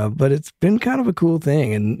 But it's been kind of a cool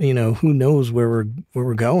thing, and who knows where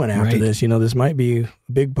we're going after this. This might be a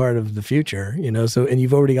big part of the future. So and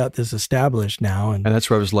you've already got this established now, and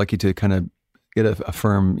that's where I was lucky to kind of get a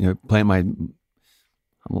firm, plant my.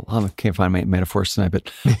 I can't find my metaphors tonight,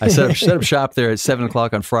 but I set up shop there at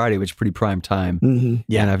 7:00 on Friday, which is pretty prime time.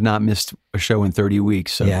 Yeah. And I've not missed a show in 30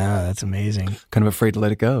 weeks. So yeah, that's amazing. Kind of afraid to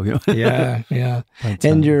let it go. Yeah. But,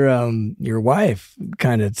 and your wife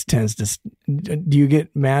kind of tends to, do you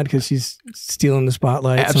get mad because she's stealing the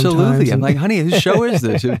spotlight? Absolutely. I'm like, honey, whose show is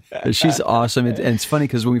this? She's awesome. And it's funny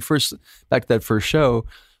because when back to that first show,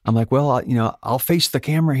 I'm like, well, I'll face the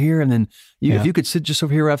camera here, and then if you could sit just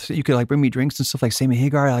over here, you could like bring me drinks and stuff like Sammy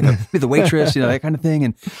Hagar, like be the waitress, that kind of thing,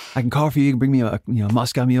 and I can call for you. You can bring me a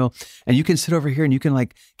Moscow Mule, and you can sit over here and you can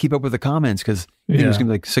like keep up with the comments because there's gonna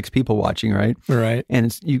be like 6 people watching, right? Right. And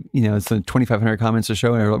it's it's the 2,500 comments a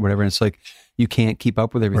show or whatever, and it's like you can't keep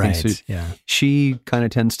up with everything. Right. So she kind of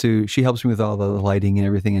tends to. She helps me with all the lighting and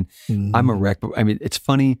everything, and I'm a wreck. But I mean, it's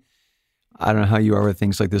funny. I don't know how you are with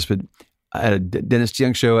things like this, but at a Dennis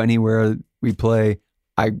DeYoung show, anywhere we play,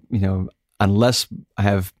 unless I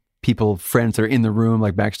have friends that are in the room,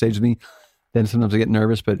 like backstage with me, then sometimes I get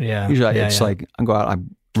nervous. But usually it's like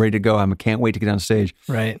I'm ready to go. I can't wait to get on stage.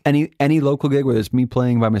 Right. Any local gig, whether it's me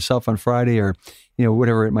playing by myself on Friday or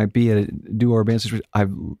whatever it might be at a duo or band stage, I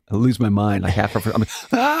lose my mind. Like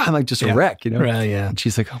I'm like just a wreck. Right, yeah. And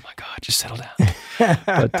she's like, "Oh my God, just settle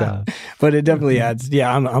down." But it definitely adds.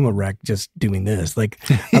 Yeah, I'm a wreck just doing this. Like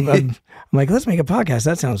I'm like, let's make a podcast.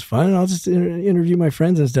 That sounds fun. And I'll just interview my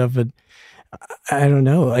friends and stuff. But I don't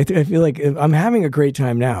know. I feel like I'm having a great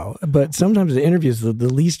time now. But sometimes the interview is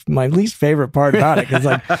my least favorite part about it, because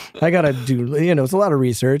like I gotta do it's a lot of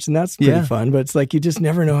research, and that's pretty fun. But it's like you just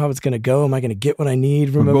never know how it's gonna go. Am I gonna get what I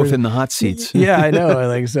need? We're both in the hot seats. Yeah, I know.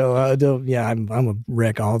 Like so. I'm a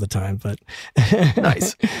wreck all the time. But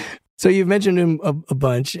nice. So you've mentioned him a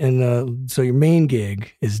bunch, and so your main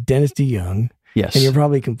gig is Dennis DeYoung. Yes. And you're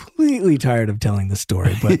probably completely tired of telling the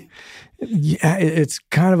story, but it's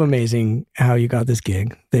kind of amazing how you got this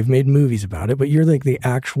gig. They've made movies about it, but you're like the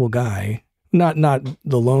actual guy, not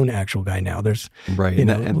the lone actual guy now. There's right,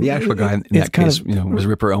 and the actual guy in that case, was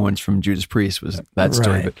Ripper Owens from Judas Priest, was that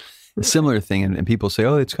story. Right. But a similar thing, and people say,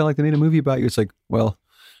 oh, it's kind of like they made a movie about you. It's like, well,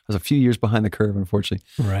 I was a few years behind the curve, unfortunately.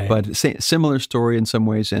 Right. But similar story in some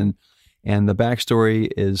ways, and the backstory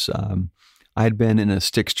is I had been in a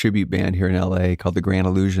Styx tribute band here in LA called The Grand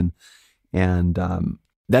Illusion, and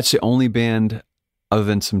that's the only band other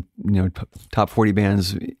than some top 40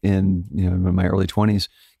 bands in my early 20s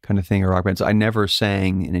kind of thing, or rock bands. I never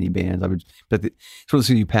sang in any bands. But it's one of those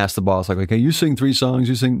things you pass the ball. It's like, hey, you sing 3 songs,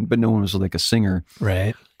 you sing, but no one was like a singer,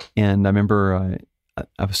 right? And I remember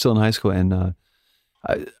I was still in high school, and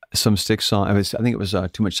some Styx song. I think it was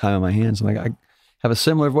Too Much Time on My Hands. I'm like, I have a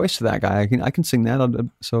similar voice to that guy. I can sing that.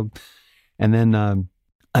 And then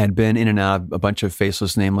I had been in and out of a bunch of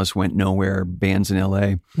faceless, nameless, went nowhere bands in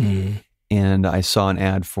LA. And I saw an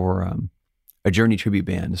ad for a Journey tribute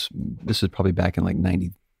band. This is probably back in like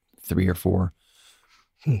 93 or 4.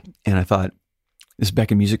 And I thought, this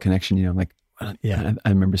Beck and Music Connection, I'm like, I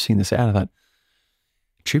remember seeing this ad. I thought,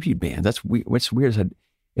 tribute band, what's weird is that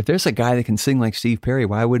if there's a guy that can sing like Steve Perry,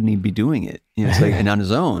 why wouldn't he be doing it? It's like, and on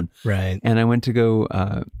his own. Right. And I went to go,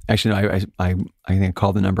 actually, no, I think I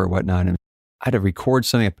called the number or whatnot, and I had to record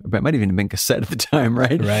something. It might have even been cassette at the time,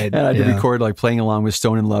 right? Right. And I had to record like Playing Along with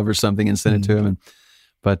Stone in Love or something and send it to him.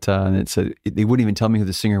 But it said, they wouldn't even tell me who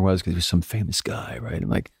the singer was because he was some famous guy, right? I'm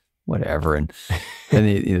like, whatever. And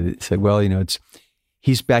they said, well,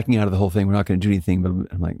 he's backing out of the whole thing. We're not going to do anything.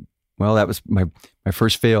 But I'm like, well, that was my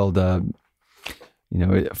first failed,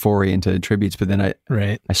 foray into tributes. But then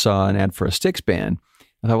I saw an ad for a Styx band.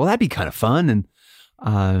 I thought, well, that'd be kind of fun. And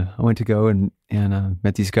I went to go and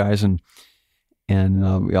met these guys and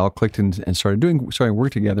we all clicked and started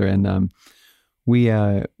work together. And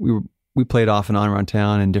we played off and on around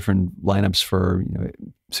town in different lineups for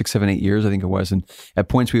 6, 7, 8 years, I think it was. And at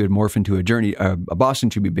points we would morph into a Boston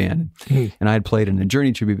tribute band. And I had played in a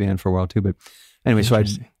Journey tribute band for a while too. But anyway, so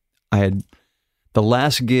I had the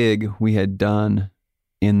last gig we had done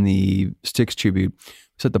in the Styx tribute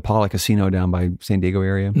was at the Paula Casino down by San Diego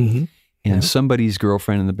area. And somebody's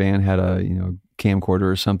girlfriend in the band had a camcorder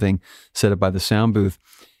or something set up by the sound booth.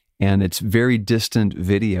 And it's very distant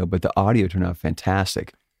video, but the audio turned out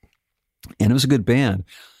fantastic. And it was a good band.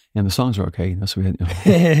 And the songs were okay, so we had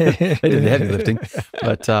they did the heavy lifting.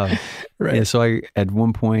 But so I, at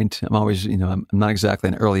one point, I'm always, I'm not exactly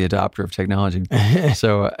an early adopter of technology.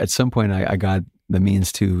 So at some point, I got the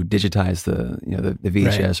means to digitize the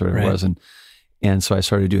VHS or whatever it was, and so I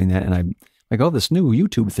started doing that. And I'm like, oh, this new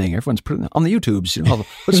YouTube thing, everyone's putting on the YouTubes. I'll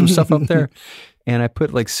put some stuff up there, and I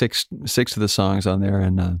put like six of the songs on there.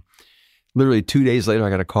 And literally 2 days later, I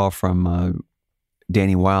got a call from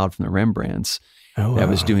Danny Wilde from the Rembrandts. That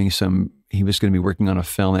was doing he was going to be working on a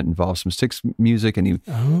film that involved some Styx music, and he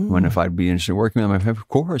wondered if I'd be interested in working with him. Of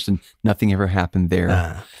course, and nothing ever happened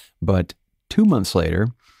there. But 2 months later,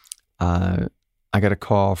 I got a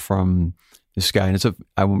call from this guy,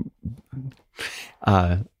 and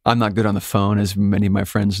I'm not good on the phone, as many of my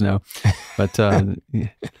friends know. But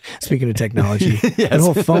speaking of technology, the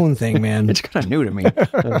whole phone thing, man, it's kind of new to me.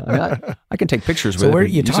 I can take pictures with it. So where are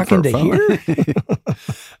you talking to here?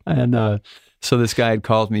 And so this guy had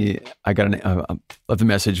called me. I got left a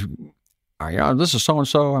message. This is so and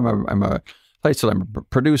so. I'm a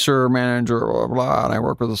producer, manager, blah, blah, and I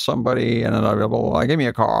work with somebody, and blah, blah, blah. Give me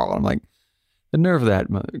a call. And I'm like, the nerve of that!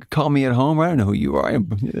 Call me at home. I don't know who you are.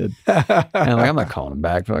 And I'm like, I'm not calling him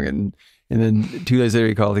back. And then 2 days later,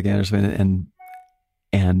 he called again or something,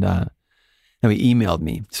 and he emailed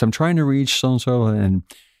me. So I'm trying to reach so and so, and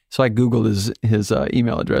so I Googled his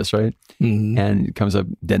email address, right? And it comes up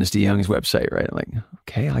Dennis DeYoung's website, right? I'm like,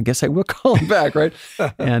 okay, I guess I will call him back, right?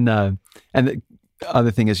 And the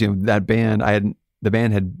other thing is, that band the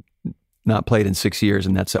band had not played in 6 years,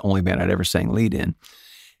 and that's the only band I'd ever sang lead in.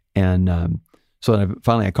 And so then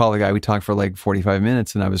finally I called the guy. We talked for like 45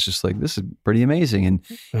 minutes, and I was just like, this is pretty amazing.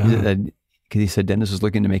 And he said Dennis was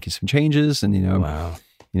looking to make some changes, and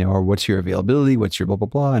or what's your availability? What's your blah blah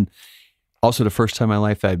blah? And also, the first time in my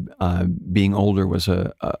life that being older was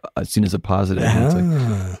seen as a positive. And it's like,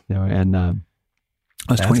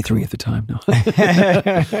 I was 23 at the time. No,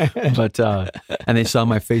 but and they saw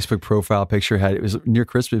my Facebook profile picture. It was near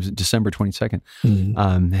Christmas, December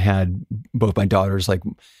 22nd. Had both my daughters, like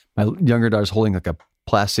my younger daughter's holding like a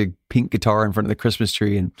plastic pink guitar in front of the Christmas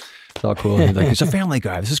tree, and it's all cool. And like, it's a family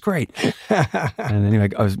guy. This is great. And anyway,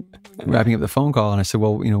 I was wrapping up the phone call, and I said,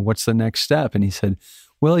 well, what's the next step? And he said,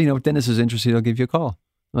 well, if Dennis is interested, he'll give you a call.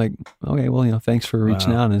 I'm like, okay, well, thanks for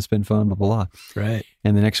reaching out, and it's been fun, blah, blah, blah. Right.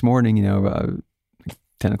 And the next morning,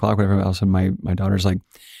 10 o'clock, whatever else, and my daughter's like,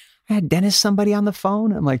 I had Dennis somebody on the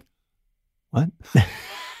phone. I'm like, what?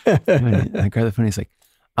 And I grabbed the phone, he's like,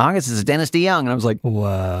 August, this is Dennis DeYoung. And I was like,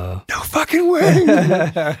 whoa. No fucking way.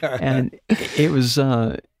 And it was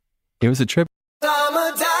a trip.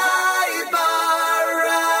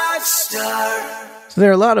 So there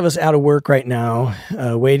are a lot of us out of work right now,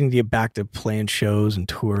 waiting to get back to playing shows and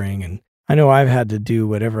touring. And I know I've had to do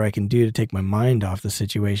whatever I can do to take my mind off the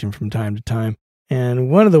situation from time to time. And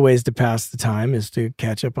one of the ways to pass the time is to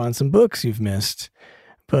catch up on some books you've missed.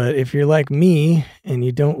 But if you're like me and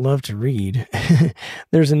you don't love to read,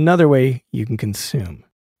 there's another way you can consume.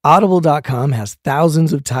 Audible.com has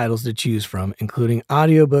thousands of titles to choose from, including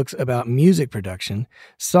audiobooks about music production,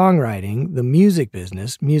 songwriting, the music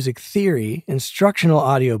business, music theory, instructional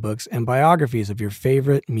audiobooks, and biographies of your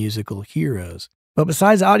favorite musical heroes. But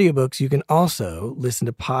besides audiobooks, you can also listen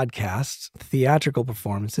to podcasts, theatrical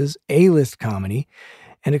performances, A-list comedy,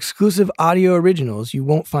 and exclusive audio originals you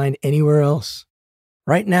won't find anywhere else.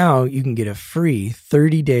 Right now, you can get a free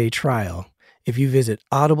 30-day trial if you visit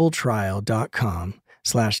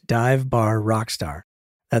audibletrial.com/divebarrockstar.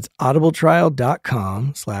 That's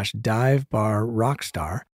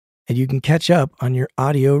audibletrial.com/divebarrockstar, and you can catch up on your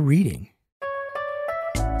audio reading.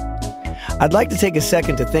 I'd like to take a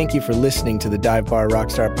second to thank you for listening to the Dive Bar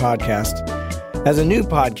Rockstar podcast. As a new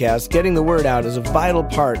podcast, getting the word out is a vital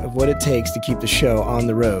part of what it takes to keep the show on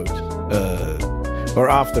the road, or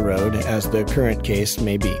off the road, as the current case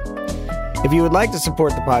may be. If you would like to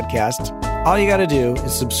support the podcast, all you got to do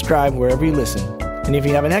is subscribe wherever you listen. And if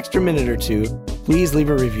you have an extra minute or two, please leave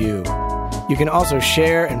a review. You can also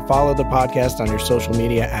share and follow the podcast on your social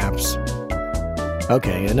media apps.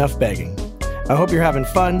 Okay, enough begging. I hope you're having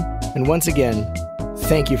fun, and once again,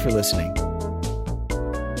 thank you for listening.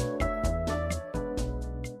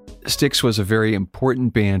 Styx was a very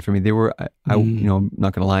important band for me. They were, I'm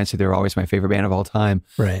not going to lie and say they were always my favorite band of all time.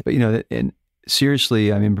 Right. But and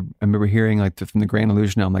seriously, I remember hearing from the Grand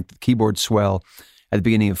Illusion album, the keyboard swell at the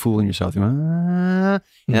beginning of "Fooling Yourself," and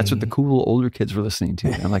that's what the cool older kids were listening to.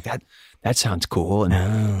 And I'm like, that sounds cool, and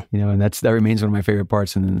and that remains one of my favorite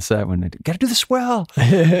parts in the set when I got to do the swell.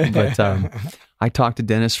 But I talked to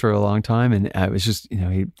Dennis for a long time, and I was just he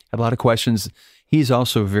had a lot of questions. He's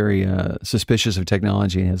also very suspicious of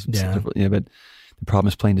technology, and but the problem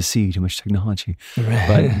is plain to see too much technology. Right.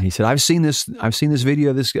 But he said, I've seen this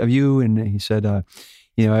video of you, and he said, but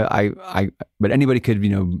anybody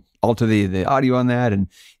could alter the audio on that, and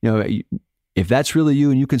if that's really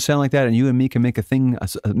you and you can sound like that, and you and me can make a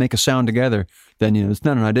sound together, then it's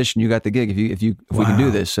not an audition. You got the gig if we can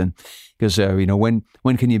do this. And because when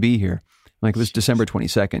can you be here? Like, it was December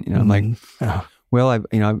 22nd. I'm like, well,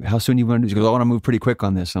 how soon you want to do? He goes, I want to move pretty quick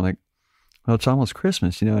on this. And I'm like, well, it's almost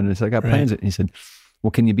Christmas, and it's like, I got plans. And he said,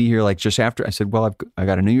 well, can you be here just after? I said, well, I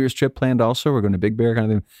got a New Year's trip planned also. We're going to Big Bear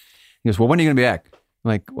kind of thing. He goes, well, when are you going to be back?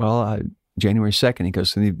 I'm like, well, January 2nd. He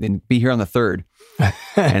goes, then be here on the 3rd.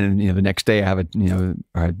 And the next day I have he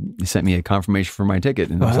sent me a confirmation for my ticket,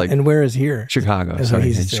 and I was like, and where is here? Chicago. So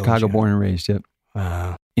he's Chicago, born and raised. Yep.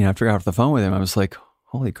 Wow. After I got off the phone with him, I was like,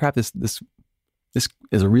 holy crap, this is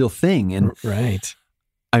a real thing. And right.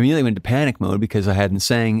 I immediately went to panic mode because I hadn't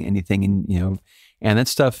sang anything, and that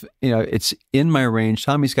stuff, it's in my range.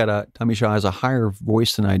 Tommy Shaw has a higher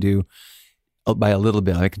voice than I do by a little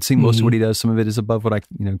bit. I can sing most of what he does. Some of it is above what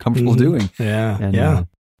I'm comfortable doing. Yeah. And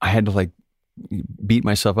I had to beat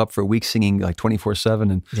myself up for a week singing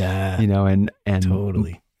 24/7, and and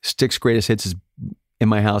totally. Styx Greatest Hits is in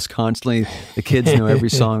my house constantly. The kids know every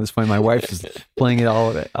song at this point. My wife is playing it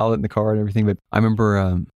all in the car and everything. But I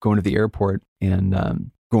remember going to the airport and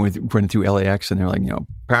running through LAX, and they're like,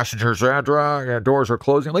 passenger Zadra, doors are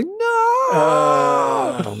closing. I'm like, no!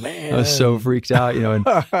 Oh man! I was so freaked out,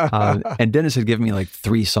 and Dennis had given me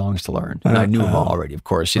 3 songs to learn, and I knew them all already, of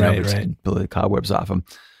course, but blow the cobwebs off them.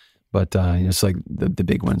 But it's like the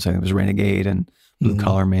big ones. I think it was Renegade and Blue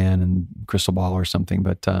Collar Man and Crystal Ball or something.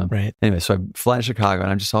 But anyway, so I fly to Chicago,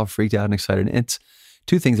 and I'm just all freaked out and excited. And it's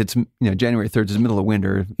 2 things. It's January 3rd is the middle of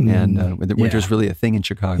winter, and winter's really a thing in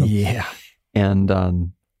Chicago. Yeah, and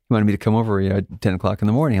he wanted me to come over at 10 o'clock in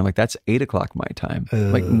the morning. I'm like, that's 8 o'clock my time.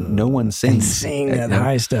 No one sings. And sing that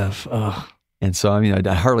high stuff. Oh. And so,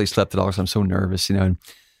 I hardly slept at all because I'm so nervous, And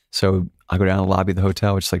so I go down to the lobby of the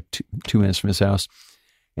hotel, which is 2 minutes from his house.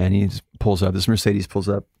 And he pulls up, this Mercedes pulls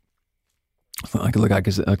up. I could look out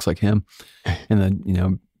because it looks like him. And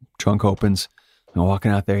the, trunk opens. I'm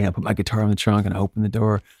walking out there, I put my guitar in the trunk and I open the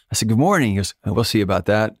door. I said, good morning. He goes, oh, we'll see about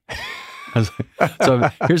that. So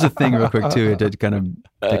here's the thing real quick too, to kind of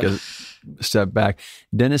take a step back.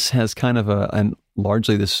 Dennis has kind of and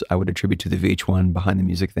largely this I would attribute to the VH1 behind the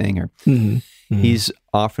music thing, or he's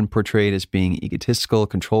often portrayed as being egotistical,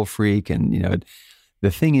 control freak. And,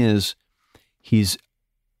 the thing is, he's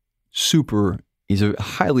a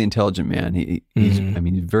highly intelligent man. He's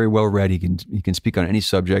very well read. He can speak on any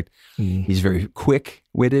subject. He's very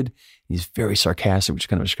quick-witted. He's very sarcastic, which is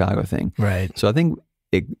kind of a Chicago thing. Right. So I think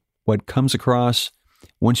what comes across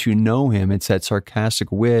once you know him, it's that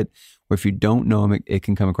sarcastic wit. Or if you don't know him, it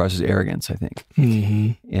can come across as arrogance, I think.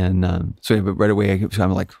 And so right away,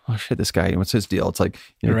 I'm like, oh shit, this guy, what's his deal? It's like,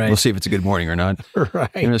 we'll see if it's a good morning or not. Right.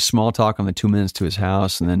 And a small talk on the 2 minutes to his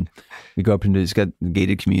house. And then we go up into, he's got the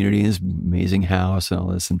gated community, his amazing house and all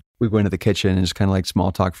this. And we go into the kitchen and it's kind of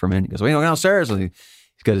small talk for a minute. He goes, well, downstairs. And he's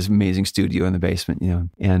got his amazing studio in the basement,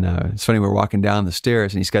 And it's funny, we're walking down the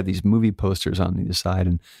stairs and he's got these movie posters on either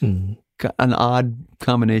side and got an odd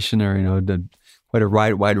combination or, quite a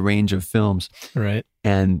wide range of films. Right.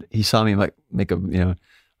 And he saw me make a,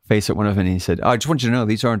 face at one of them and he said, oh, I just want you to know,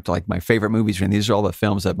 these aren't my favorite movies. These are all the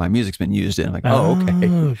films that my music's been used in. I'm like, oh,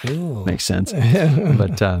 okay. Cool. Makes sense.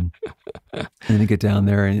 But And then I get down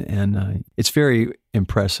there and it's very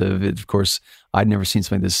impressive. Of course, I'd never seen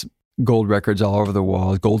something like this. Gold records all over the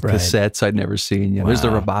wall, gold cassettes I'd never seen. You know, there's the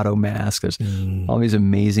Roboto mask. There's all these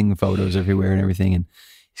amazing photos everywhere and everything. And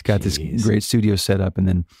he's got this great studio set up. And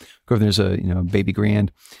then go over there's a baby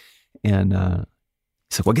grand, and he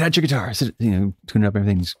said, "Well, get out your guitar, tune it up and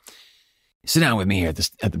everything. Sit down with me here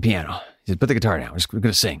at the piano." He said, "Put the guitar down. We're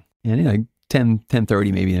going to sing." And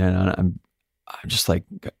 10:30 maybe, and I'm just like,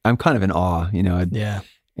 I'm kind of in awe,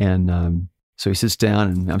 And so he sits down,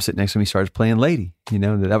 and I'm sitting next to him. He starts playing Lady.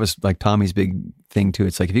 That was like Tommy's big thing too.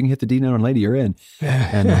 It's like, if you can hit the D note on Lady, you're in.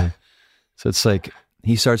 And so it's like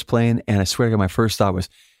he starts playing, and I swear to God, my first thought was,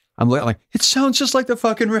 I'm like, it sounds just like the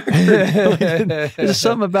fucking record. There's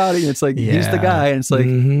something about it. It's like, he's the guy, and it's like,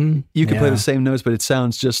 you can play the same notes, but it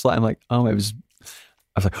sounds just like, I'm like, I was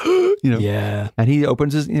like, And he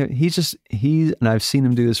opens his, and I've seen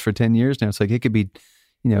him do this for 10 years now. It's like, it could be,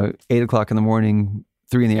 8 o'clock in the morning,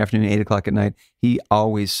 3 in the afternoon, 8 o'clock at night. He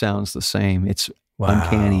always sounds the same. It's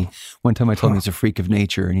uncanny. One time I told him he's a freak of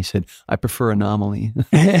nature, and he said, "I prefer Anomaly."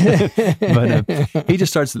 But he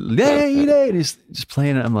just starts, and he's just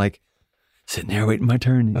playing it. I'm like, sitting there waiting my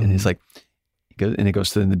turn. And he's like, it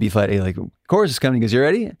goes to the B flat A, like, chorus is coming. He goes, "You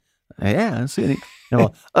ready?" "Yeah, let's see."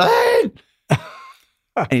 And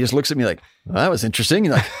he just looks at me like, "Well, that was interesting."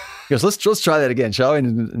 And he goes, let's try that again, shall we?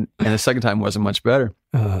 And the second time wasn't much better.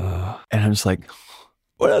 And I'm just like,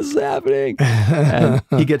 what else is happening? And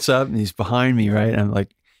he gets up and he's behind me, right? And I'm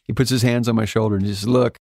like, he puts his hands on my shoulder and he says,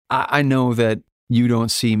 "Look, I know that you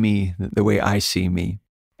don't see me the way I see me.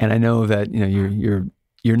 And I know that,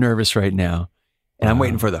 you're nervous right now. And I'm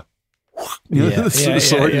waiting for the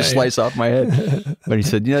sword to slice off my head." But he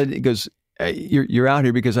said, he goes, "You're out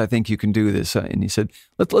here because I think you can do this." And he said,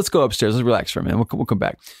 let's go upstairs. Let's relax for a minute. We'll come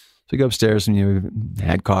back. So we go upstairs and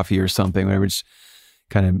had coffee or something, whatever. Just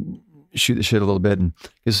kind of shoot the shit a little bit. And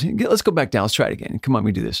he goes, "Let's go back down. Let's try it again. Come on,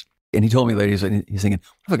 we do this." And he told me later, he's thinking,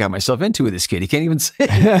 "What have I got myself into with this kid? He can't even sing."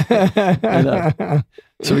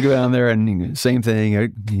 So we go down there and same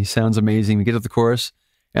thing. He sounds amazing. We get to the chorus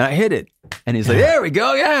and I hit it. And he's like, "There we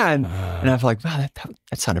go. Yeah." And I'm like, "Wow,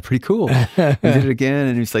 that sounded pretty cool." We did it again.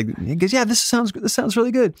 And he goes, "Yeah, this sounds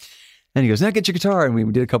really good." And he goes, "Now get your guitar." And we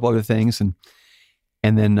did a couple other things.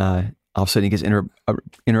 And then all of a sudden he gets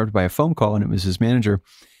interrupted by a phone call, and it was his manager.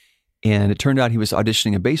 And it turned out he was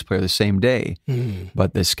auditioning a bass player the same day,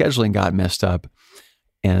 but the scheduling got messed up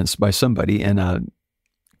and it's by somebody. And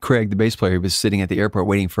Craig, the bass player, was sitting at the airport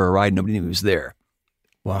waiting for a ride. Nobody knew he was there.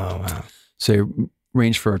 Wow. So he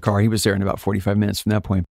arranged for a car. He was there in about 45 minutes from that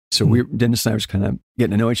point. So Dennis and I were just kind of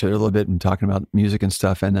getting to know each other a little bit and talking about music and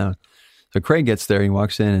stuff. And so Craig gets there, he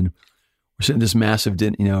walks in, and we're sitting at this massive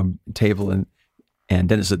table, and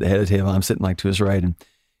Dennis is at the head of the table. I'm sitting like to his right, and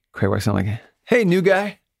Craig walks in like, "Hey, new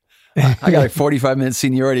guy." I got like 45 minutes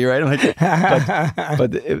seniority, right? I'm like,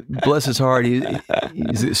 but bless his heart, he's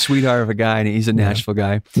a sweetheart of a guy, and he's a Nashville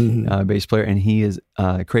guy, bass player, and he is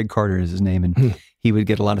Craig Carter is his name, and he would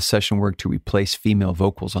get a lot of session work to replace female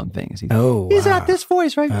vocals on things. He's got this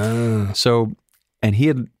voice, right? So, and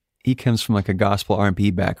he comes from like a gospel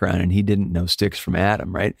R&B background, and he didn't know Styx from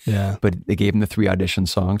Adam, right? Yeah. But they gave him the 3 audition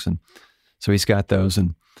songs, and so he's got those,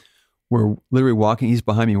 and we're literally walking. He's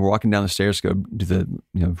behind me. We're walking down the stairs to go do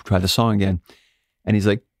try the song again. And he's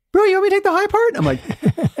like, "Bro, you want me to take the high part?" I'm like,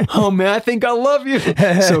 "Oh man, I think I love you."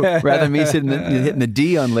 So rather than me hitting the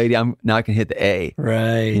D on Lady, now I can hit the A.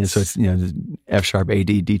 Right. So it's the F sharp, A,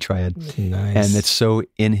 D, D triad. Nice. And it's so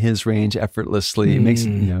in his range effortlessly. It makes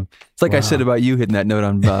it's like I said about you hitting that note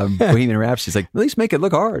on Bohemian Rhapsody. It's like, at least make it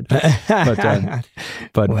look hard.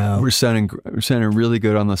 But we're sounding really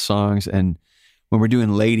good on the songs. And when we're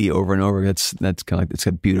doing Lady over and over, that's kind of like, it's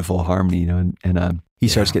a beautiful harmony, and he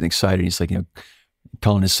starts getting excited. He's like,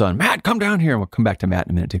 calling his son, "Matt, come down here." And we'll come back to Matt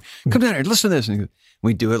in a minute too. "Come down here, listen to this." And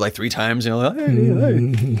we do it like 3 times, like,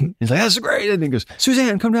 "Hey." He's like, "That's great." And he goes,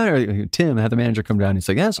 "Suzanne, come down here." Tim had the manager come down. He's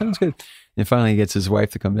like, "Yeah, sounds good." And finally he gets his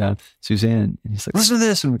wife to come down, Suzanne, and he's like, "Listen to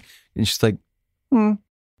this." And she's like,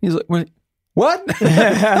 He's like, "What?"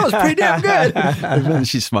 "That was pretty damn good." And then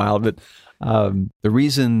she smiled. But the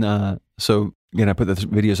reason, so again, I put the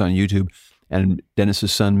videos on YouTube, and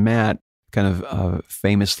Dennis's son, Matt, kind of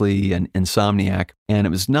famously an insomniac. And it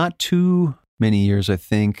was not too many years, I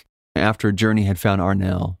think, after Journey had found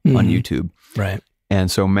Arnell on YouTube. Right. And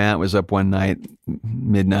so Matt was up one night,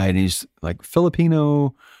 midnight, and he's like,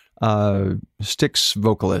 Filipino Styx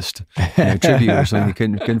vocalist, tribute or something. He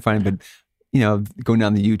couldn't find it. But, going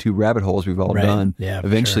down the YouTube rabbit holes we've all done,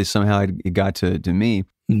 eventually somehow it got to me.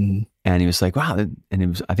 Mm-hmm. And he was like, "Wow."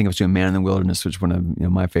 And I think I was doing Man in the Wilderness, which is one of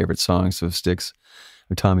my favorite songs of Styx,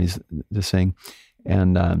 or Tommy's to sing.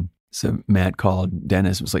 And So Matt called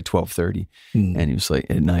Dennis. It was like 12:30, and he was like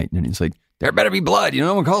at night, and he's like, "There better be blood.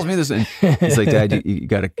 No one calls me this." And he's like, "Dad, you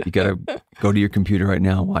gotta go to your computer right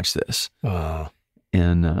now and watch this."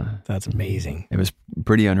 And that's amazing. It was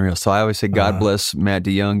pretty unreal. So I always say, God bless Matt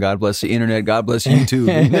DeYoung, God bless the internet, God bless YouTube,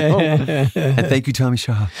 and thank you, Tommy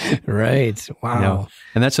Shaw. Right. Wow.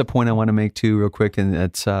 And that's a point I want to make too, real quick. And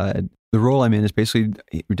that's the role I'm in is basically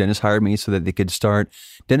Dennis hired me so that they could start.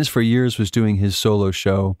 Dennis for years was doing his solo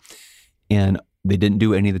show, and they didn't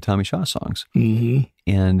do any of the Tommy Shaw songs. Mm-hmm.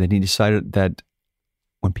 And then he decided that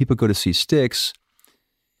when people go to see Styx,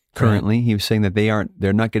 currently, he was saying that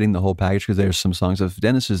they're not getting the whole package because there's some songs of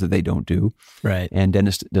Dennis's that they don't do. Right. And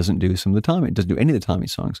Dennis doesn't do doesn't do any of the Tommy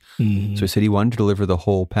songs. Mm-hmm. So he said he wanted to deliver the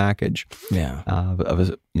whole package of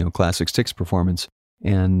his, classic Styx performance.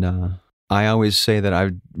 And I always say that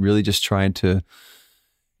I really just tried to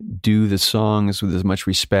do the songs with as much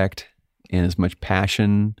respect and as much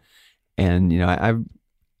passion. And,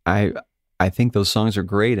 I think those songs are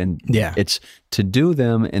great, and it's to do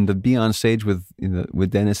them and to be on stage with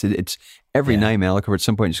Dennis. It's every night, man. I look over at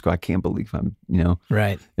some point and just go, I can't believe I'm,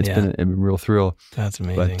 Right. It's been a real thrill. That's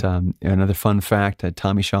amazing. But another fun fact: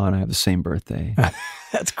 Tommy Shaw and I have the same birthday.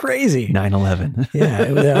 That's crazy. 9/11. Yeah.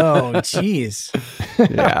 Oh, jeez.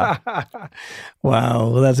 Yeah. Wow.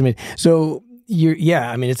 Well, that's amazing. So.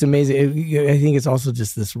 It's amazing. I think it's also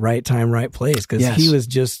just this right time, right place, because he was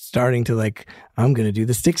just starting to I'm going to do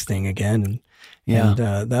the Styx thing again. And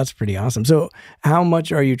that's pretty awesome. So how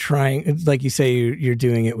much are you trying, like you say, you're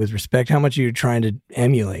doing it with respect. How much are you trying to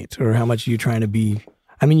emulate, or how much are you trying to be?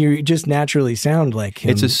 I mean, you just naturally sound like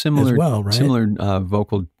him. It's a similar, as well, right? Similar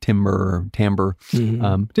vocal timbre.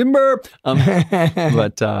 Mm-hmm. Timbre.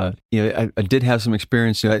 But I did have some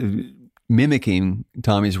experience mimicking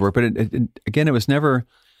Tommy's work, but it was never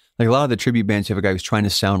like a lot of the tribute bands. You have a guy who's trying to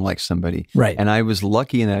sound like somebody, right? And I was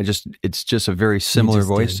lucky in that it's just a very similar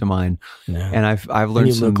voice to mine. Yeah. And I've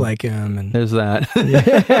learned you look like him, and there's that.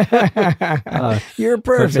 You're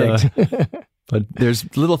perfect. But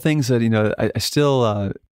there's little things that I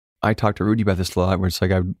still I talk to Rudy about this a lot, where it's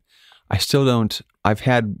like I still don't. I've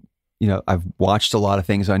had I've watched a lot of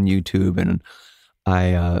things on YouTube, and I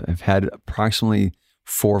have had approximately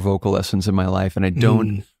 4 vocal lessons in my life, and I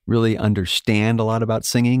don't really understand a lot about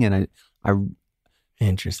singing, and I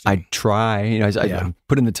interesting. I try, I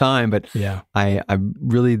put in the time, but I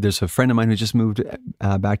really, there's a friend of mine who just moved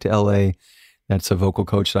back to LA. That's a vocal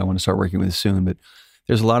coach that I want to start working with soon. But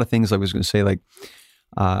there's a lot of things I was going to say,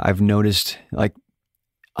 I've noticed,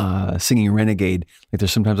 singing Renegade.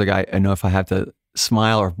 There's sometimes I know if I have to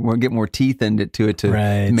smile or get more teeth into it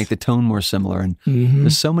to make the tone more similar, and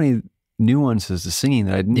there's so many nuances to singing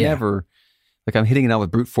that I'd never, I'm hitting it out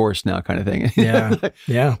with brute force now, kind of thing.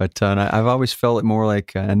 Yeah. But I've always felt it more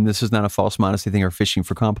like, and this is not a false modesty thing or fishing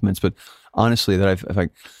for compliments, but honestly, that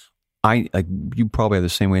I you probably have the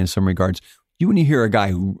same way in some regards. When you hear a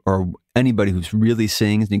guy or anybody who's really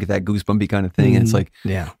sings, and you get that goosebumpy kind of thing, and it's like,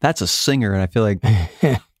 that's a singer, and I feel like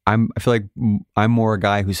I'm more a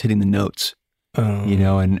guy who's hitting the notes,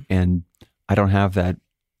 and I don't have that.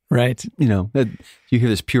 Right. You hear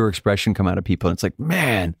this pure expression come out of people, and it's like,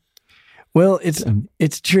 man. Well,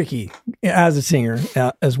 it's tricky as a singer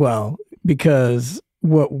as well, because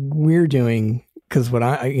what we're doing, because what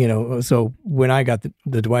so when I got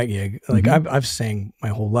the Dwight gig, I've sang my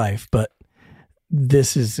whole life, but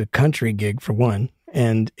this is a country gig for one,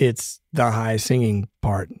 and it's the high singing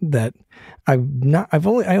part that I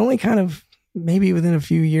only kind of, maybe within a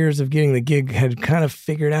few years of getting the gig, had kind of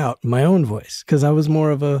figured out my own voice, because I was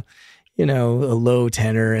more of a low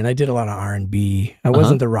tenor, and I did a lot of R&B. I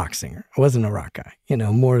wasn't the rock singer. I wasn't a rock guy.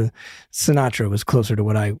 More Sinatra was closer to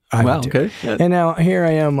what I would do. Okay. Yeah. And now here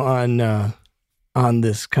I am on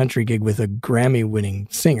this country gig with a Grammy-winning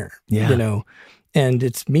singer. Yeah. And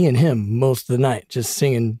it's me and him most of the night, just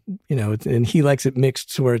singing, and he likes it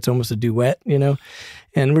mixed to where it's almost a duet,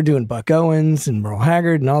 and we're doing Buck Owens and Merle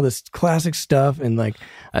Haggard and all this classic stuff. And I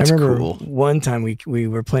remember one time we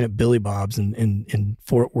were playing at Billy Bob's in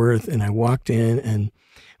Fort Worth, and I walked in, and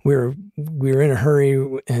we were in a hurry,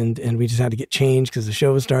 and we just had to get changed because the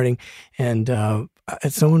show was starting, and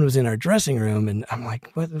someone was in our dressing room, and I'm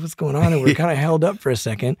like, what's going on? And we're kind of held up for a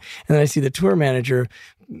second, and then I see the tour manager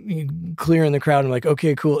clearing the crowd. I'm like,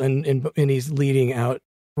 okay, cool, and he's leading out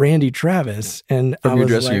Randy Travis, and from your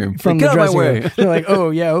dressing room. From the dressing room. They're like,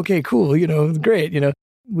 oh yeah, okay, cool, great,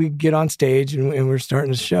 We get on stage and we're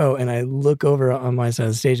starting the show, and I look over on my side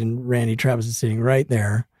of the stage, and Randy Travis is sitting right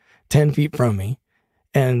there, 10 feet from me,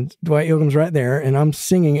 and Dwight Yoakam's right there, and I'm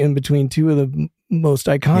singing in between two of the most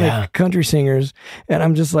iconic country singers, and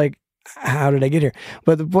I'm just like, how did I get here?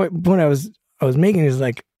 But the point I was making is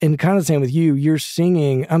and kind of the same with you.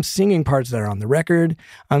 I'm singing parts that are on the record.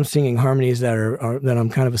 I'm singing harmonies that are that I'm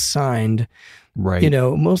kind of assigned. Right. You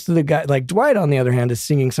know, most of the guys, like Dwight, on the other hand, is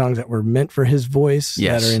singing songs that were meant for his voice,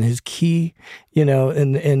 that are in his key, you know,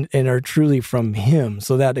 and are truly from him.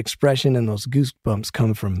 So that expression and those goosebumps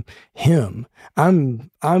come from him. I'm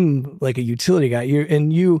like a utility guy.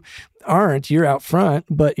 You aren't. You're out front,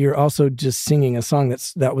 but you're also just singing a song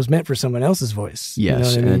that was meant for someone else's voice.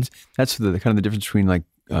 Yes, you know what I mean? that's the kind of the difference between like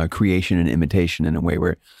creation and imitation in a way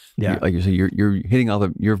where, like you say, you're hitting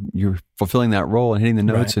you're fulfilling that role and hitting the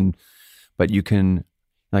notes but you can,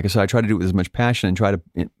 like I said, I try to do it with as much passion and try to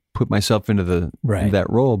put myself into that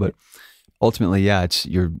role. But ultimately,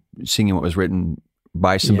 you're singing what was written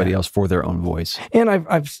by somebody else for their own voice. And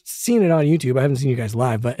I've seen it on YouTube. I haven't seen you guys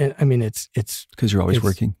live, but I mean, it's because you're always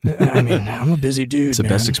working. I mean, I'm a busy dude. It's the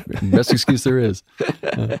best excuse there is.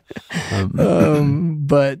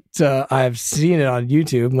 But I've seen it on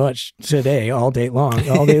YouTube much today, all day long.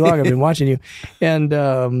 I've been watching you, and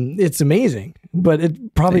it's amazing. But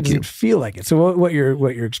it probably doesn't feel like it. So what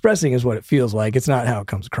you're expressing is what it feels like. It's not how it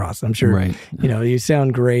comes across. I'm sure. Right. You know, you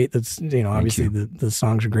sound great. That's, you know, obviously the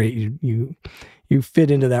songs are great. You fit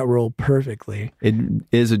into that role perfectly. It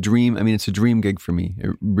is a dream. I mean, it's a dream gig for me.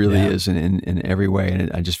 It really is in every way. And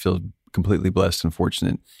I just feel completely blessed and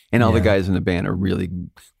fortunate. And all the guys in the band are really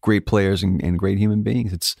great players and great human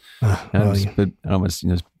beings. It's, I almost,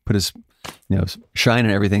 put his, shine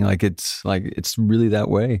and everything. Like it's really that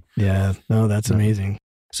way. Yeah. No, that's amazing.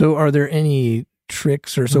 So are there any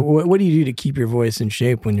tricks or what do you do to keep your voice in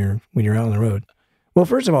shape when you're out on the road? Well,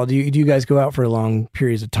 first of all, do you guys go out for long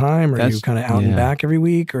periods of time, or are you kind of out and back every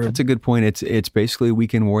week? Or that's a good point. It's basically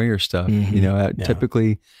weekend warrior stuff. Mm-hmm.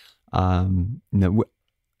 Typically,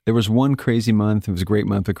 there was one crazy month. It was a great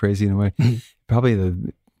month of crazy in a way. Probably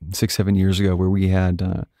the 6-7 years ago, where we had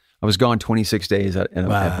I was gone 26 days at a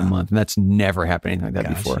month, and that's never happened anything like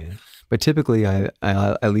that before. But typically, I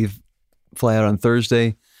fly out on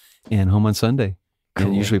Thursday and home on Sunday,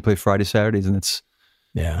 and usually play Friday, Saturdays, and it's.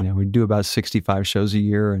 Yeah, we do about 65 shows a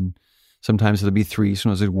year, and sometimes it'll be 3,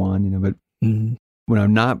 sometimes it's 1. But when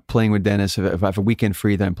I'm not playing with Dennis, if I have a weekend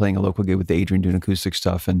free, then I'm playing a local gig with Adrian doing acoustic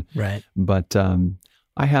stuff. But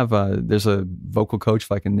I have there's a vocal coach,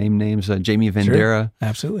 if I can name names, Jamie Vandera. Sure.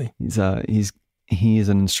 Absolutely. He's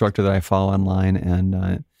an instructor that I follow online,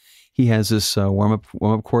 and he has this warm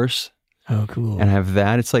up course. Oh, cool! And I have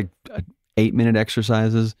that. It's like 8-minute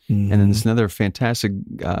exercises, and then there's another fantastic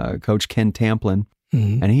coach, Ken Tamplin.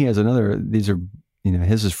 Mm-hmm. And he has another, these are,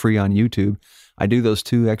 his is free on YouTube. I do those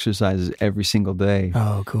 2 exercises every single day.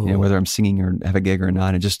 Oh, cool. Whether I'm singing or have a gig or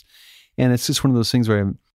not. And it's just one of those things where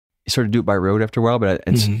I sort of do it by rote after a while, but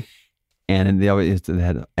it's, and they always have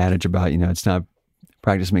that adage about, it's not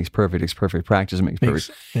practice makes perfect, it's perfect practice makes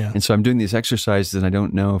perfect. And so I'm doing these exercises and I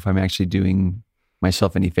don't know if I'm actually doing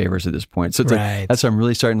myself any favors at this point. So it's like, that's what I'm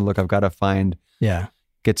really starting to look. I've got to find,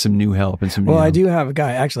 get some new help and some. Well, I do have a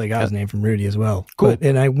guy. Actually, I got his name from Rudy as well. Cool.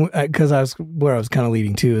 But, because I was kind of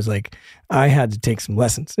leading to is like I had to take some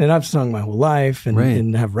lessons, and I've sung my whole life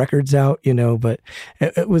and have records out, But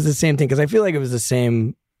it was the same thing because I feel like it was the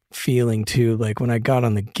same feeling too. Like when I got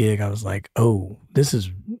on the gig, I was like, oh, this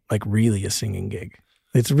is like really a singing gig.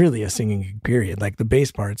 It's really a singing gig. Period. Like the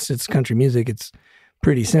bass parts, it's country music. It's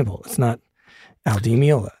pretty simple. It's not Al Di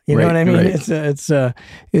Meola, you know what I mean? Right.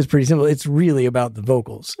 It's pretty simple. It's really about the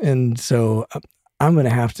vocals, and so I'm going to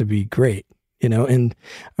have to be great, And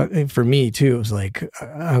for me too, it was like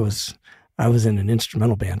I was in an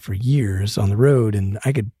instrumental band for years on the road, and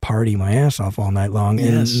I could party my ass off all night long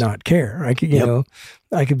and not care. I could,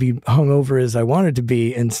 I could be hungover as I wanted to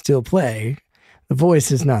be and still play. The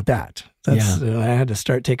voice is not that. I had to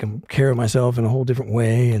start taking care of myself in a whole different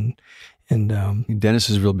way, and Dennis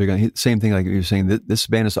is real big on same thing. Like you were saying, this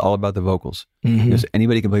band is all about the vocals. Because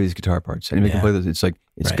anybody can play these guitar parts. Anybody can play this. It's like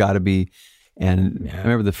it's got to be. And I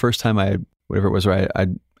remember the first time I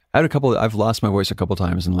had a couple. I've lost my voice a couple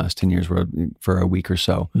times in the last 10 years for a week or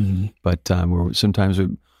so. But sometimes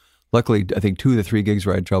luckily, I think 2 of the 3 gigs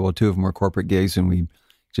where I had trouble. 2 of them were corporate gigs, and we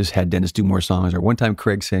just had Dennis do more songs. Or one time,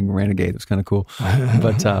 Craig sang "Renegade." It was kind of cool.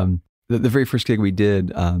 But the very first gig we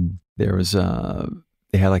did, there was.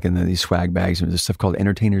 They had like in these swag bags, and there's stuff called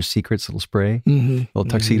Entertainer's Secrets, little spray, little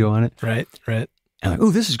tuxedo on it. Right. And I'm like,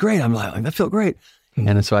 oh, this is great. I'm like, that felt great.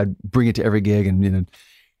 And so I'd bring it to every gig, and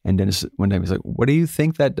Dennis one day was like, what do you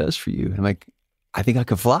think that does for you? And I'm like, I think I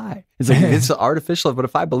could fly. It's like, it's artificial, but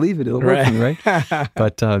if I believe it, it'll work for me, right?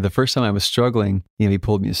 But the first time I was struggling, he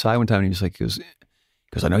pulled me aside one time, and he was like, because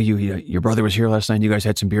I know your brother was here last night, and you guys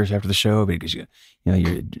had some beers after the show, because your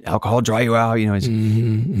alcohol dry you out,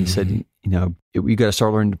 He said, you got to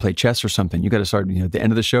start learning to play chess or something. You got to start, at the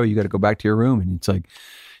end of the show, you got to go back to your room. And it's like,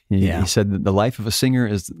 he said that the life of a singer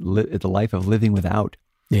is the life of living without.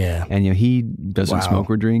 Yeah. And, he doesn't smoke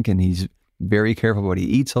or drink, and he's very careful what he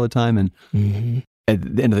eats all the time. And at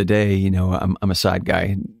the end of the day, I'm a side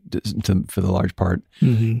guy for the large part.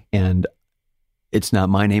 And it's not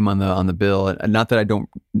my name on the bill. Not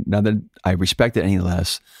that I respect it any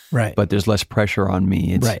less, right? But there's less pressure on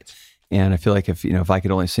me. Right. And I feel like if I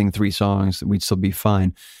could only sing 3 songs, we'd still be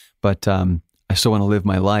fine. But I still want to live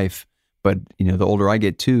my life. But the older I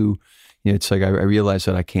get too, it's like I realize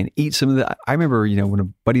that I can't eat some of the. I remember when a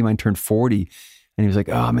buddy of mine turned 40, and he was like,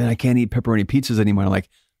 "Oh man, I can't eat pepperoni pizzas anymore." I'm like,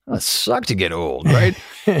 "Oh, it sucks to get old, right?"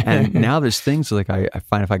 And now there's things like I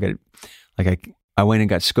find if I get I went and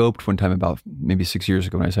got scoped one time about maybe 6 years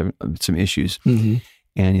ago when I was having some issues, and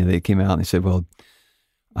they came out and they said, "Well,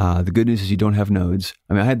 the good news is you don't have nodes."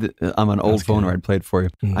 I mean, I'm on an old phone where I'd played for you.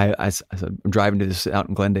 I said, I'm driving to this out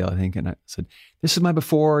in Glendale, I think, and I said, "This is my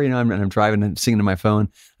before," and I'm driving and singing to my phone.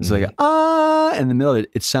 It's like in the middle of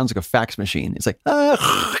it sounds like a fax machine. It's like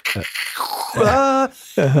like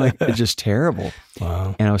it's just terrible.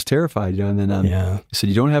 Wow. And I was terrified, and then I said,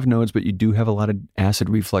 "You don't have nodes, but you do have a lot of acid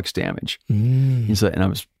reflux damage." He said, and I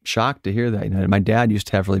was shocked to hear that. My dad used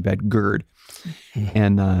to have really bad GERD,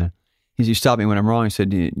 and he stopped me when I'm wrong. He said,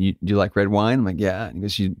 do you like red wine? I'm like, yeah. And he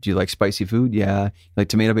goes, do you like spicy food? Yeah. You like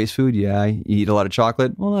tomato-based food? Yeah. You eat a lot of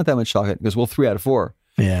chocolate? Well, not that much chocolate. He goes, well, 3 out of 4.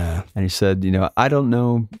 Yeah. And he said, I don't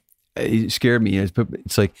know. He scared me.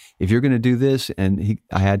 It's like, if you're going to do this, and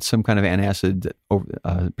I had some kind of antacid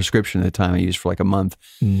prescription at the time I used for like a month.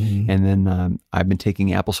 And then I've been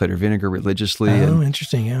taking apple cider vinegar religiously. Oh,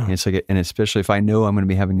 interesting. Yeah. And it's like, and especially if I know I'm going to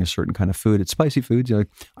be having a certain kind of food, it's spicy foods.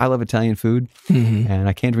 I love Italian food, and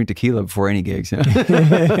I can't drink tequila before any gigs.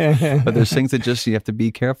 But there's things that just, you have to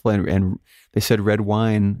be careful. And they said red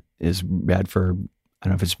wine is bad for, I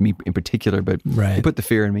don't know if it's me in particular, but they put the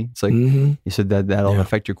fear in me. It's like, you said that'll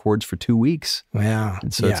affect your chords for 2 weeks. Yeah.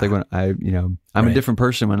 And so it's like when I'm a different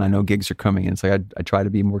person when I know gigs are coming. And it's like, I try to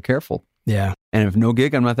be more careful. Yeah. And if no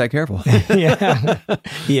gig, I'm not that careful. Yeah.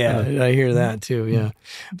 I hear that too. Yeah.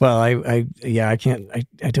 Well, I can't,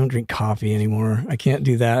 I don't drink coffee anymore. I can't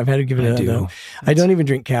do that. I've had to give it up. I don't even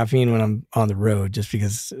drink caffeine when I'm on the road, just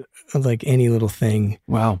because of like any little thing.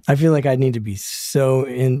 Wow. I feel like I need to be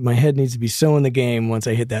my head needs to be so in the game once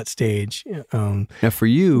I hit that stage. Now for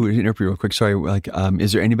you, interrupt you real quick. Sorry.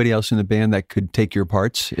 Is there anybody else in the band that could take your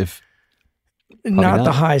parts if? Not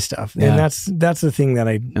the high stuff. Yeah. And that's the thing that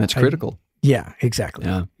and it's critical. Yeah, exactly.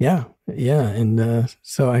 Yeah. And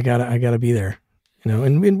so I gotta be there,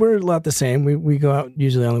 and we're a lot the same. We go out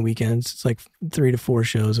usually on the weekends. It's like 3 to 4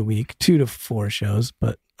 shows a week, 2 to 4 shows.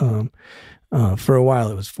 But for a while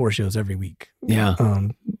it was 4 shows every week. Yeah.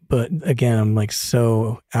 But again, I'm like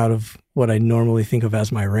so out of what I normally think of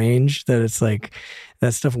as my range that it's like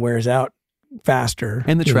that stuff wears out faster.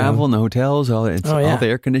 And the travel and the hotels, all the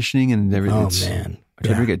air conditioning and everything. Oh man.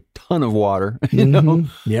 I drink a ton of water,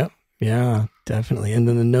 Yep. Yeah, definitely. And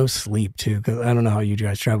then the no sleep too, because I don't know how you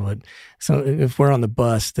guys travel it. So if we're on the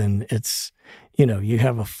bus, then it's, you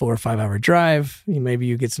have a 4 or 5 hour drive. Maybe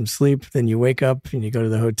you get some sleep, then you wake up and you go to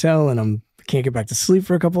the hotel, and I can't get back to sleep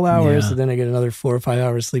for a couple hours. So then I get another 4 or 5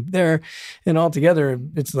 hours sleep there. And altogether,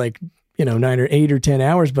 it's like, 9 or 8 or 10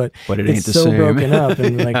 hours, but it ain't it's the so same. Broken up,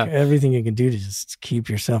 and like everything you can do to just keep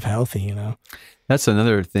yourself healthy, That's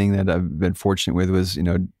another thing that I've been fortunate with was,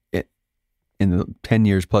 in the 10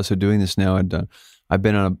 years plus of doing this now, I've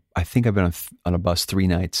been on a bus 3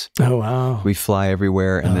 nights. Oh, wow. We fly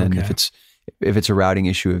everywhere. And then if it's a routing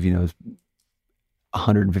issue of,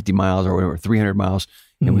 150 miles or whatever, 300 miles,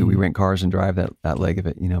 and we rent cars and drive that leg of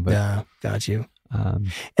it, but yeah, got you.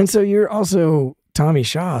 And so you're also Tommy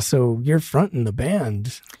Shaw, so you're fronting the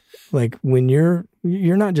band. Like when you're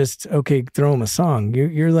not just throw them a song.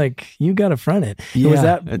 You're like, you got to front it. Yeah. Was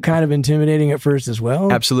that kind of intimidating at first as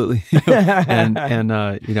well? Absolutely. and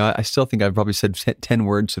I still think I've probably said 10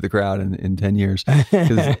 words to the crowd in 10 years.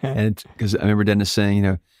 Because I remember Dennis saying,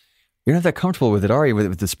 you're not that comfortable with it, are you,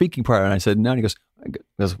 with the speaking part? And I said, no. And he goes,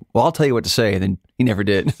 well, I'll tell you what to say. And then he never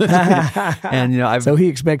did. And so he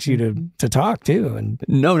expects you to talk too. And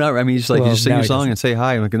no, not. I mean, just like you just sing your song and say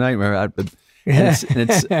hi and good night. And it's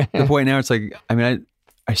the point now. It's like, I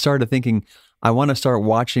started thinking I want to start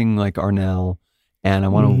watching like Arnell, and I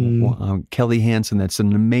want to Kelly Hansen. That's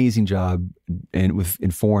an amazing job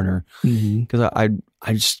in Foreigner, because I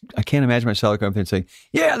can't imagine myself going up there and saying,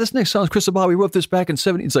 yeah, this next song is Crystal Ball. We wrote this back in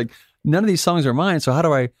 '70s. It's like none of these songs are mine. So how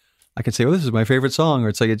do I can say, well, this is my favorite song, or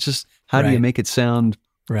it's like it's just how do you make it sound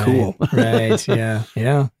cool? Right. Yeah.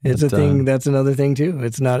 It's a thing. That's another thing too.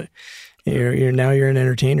 It's not. you're now you're an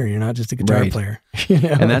entertainer. You're not just a guitar player.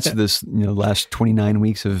 And that's this, last 29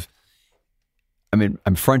 weeks of,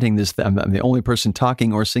 I'm fronting this. I'm the only person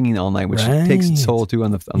talking or singing all night, which takes its toll too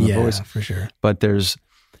on the voice. Yeah, for sure. But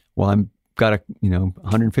I'm got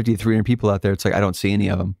 150 to 300 people out there. It's like I don't see any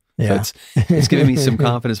of them. Yeah. So it's giving me some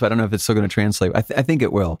confidence, but I don't know if it's still going to translate. I think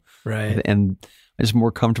it will. Right. And I'm just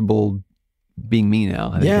more comfortable being me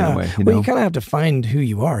now. I think, in a way, Well, you kind of have to find who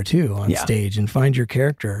you are too on stage and find your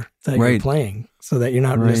character that you're playing, so that you're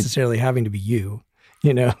not necessarily having to be you.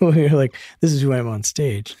 You're like, this is who I am on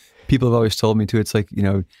stage. People have always told me too. It's like,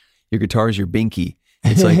 your guitar is your binky.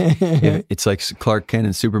 It's like it's like Clark Kent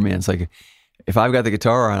and Superman. It's like if I've got the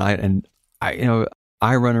guitar on,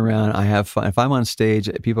 I run around, I have fun. If I'm on stage,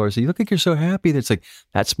 people are saying, "You look like you're so happy." It's like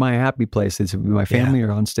that's my happy place. It's my family are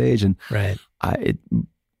on stage, and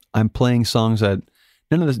I'm playing songs that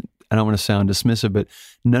none of the. I don't want to sound dismissive, but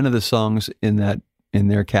none of the songs in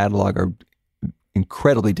their catalog are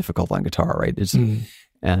incredibly difficult on guitar. Right? It's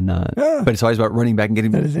but it's always about running back and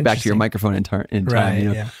getting back to your microphone in time.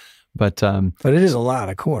 Yeah. But it is a lot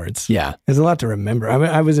of chords. Yeah, there's a lot to remember.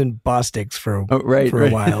 I was in Bostics for a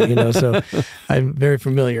while, so I'm very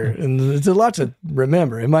familiar, and it's a lot to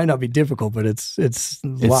remember. It might not be difficult, but it's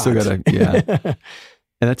lots. Still gotta,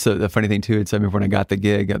 And that's the funny thing too. It's when I got the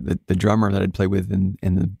gig, the drummer that I'd played with in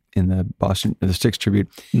the Boston the Styx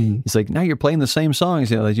tribute, he's like, "Now you're playing the same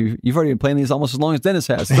songs. Like you've already been playing these almost as long as Dennis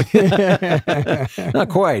has." Like, not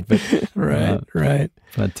quite, but right.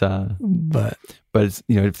 But it's,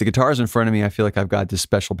 if the guitar's in front of me, I feel like I've got this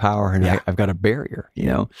special power, and I've got a barrier.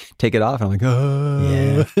 Take it off, and I'm like, oh,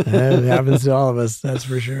 yeah, that happens to all of us. That's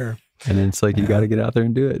for sure. And then it's like you got to get out there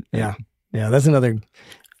and do it. Yeah. That's another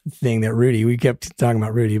thing that we kept talking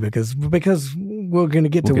about Rudy because we're going to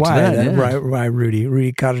get to why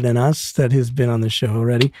Rudy Cardenas, that has been on the show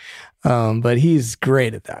already. But he's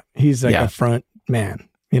great at that. He's like a front man,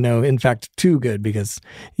 in fact, too good because,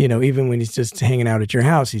 even when he's just hanging out at your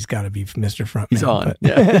house, he's got to be Mr. Frontman. He's on.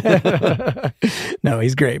 No,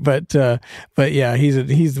 he's great. But yeah, he's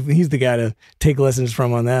the guy to take lessons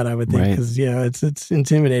from on that, I would think. Because, it's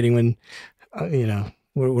intimidating when,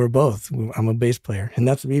 we're both. I'm a bass player, and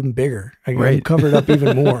that's even bigger. I'm covered up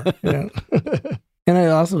even more. And I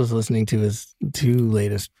also was listening to his 2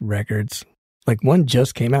 latest records. Like one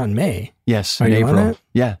just came out in May. Yes, in April. On that?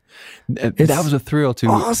 Yeah, that was a thrill too.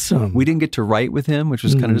 Awesome. We didn't get to write with him, which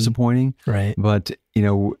was kind of disappointing. Right. But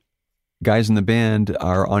guys in the band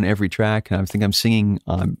are on every track, and I think I'm singing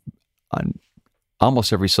on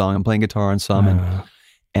almost every song. I'm playing guitar on some,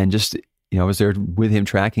 and just I was there with him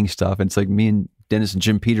tracking stuff, and it's like me and Dennis and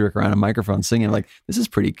Jim Peterick around a microphone singing. Like, this is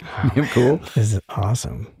pretty cool. This is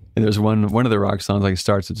awesome. And there's one of the rock songs, like it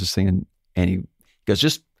starts with just singing, and he goes,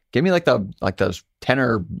 "Just give me like the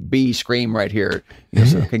tenor B scream right here." He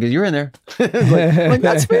goes, "Okay, because you're in there." like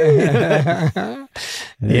that's me.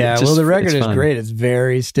 Well, the record is great. It's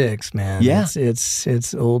very Styx, man. Yeah,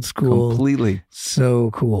 it's old school, completely.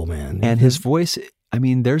 So cool, man. And his voice.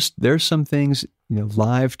 There's some things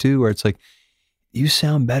live too where it's like, you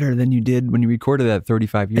sound better than you did when you recorded that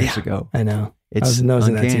 35 years ago. I know. I was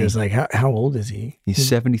noticing that too. It's like, how old is he? He's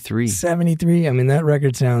 73. 73? That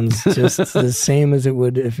record sounds just the same as it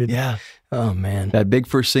would if it... Yeah. Oh, man. That big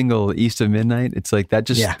first single, East of Midnight, it's like that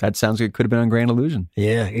that sounds like it could have been on Grand Illusion.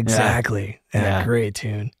 Yeah, exactly. Yeah. Great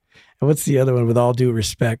tune. And what's the other one, With All Due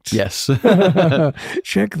Respect? Yes.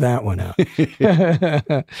 Check that one out.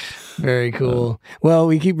 Very cool. Well,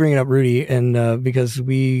 we keep bringing up Rudy, and because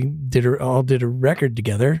we all did a record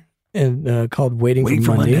together and called Waiting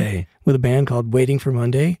for Monday with a band called Waiting for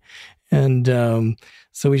Monday. And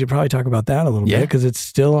so we should probably talk about that a little bit because it's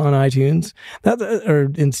still on iTunes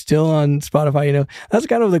and still on Spotify. That's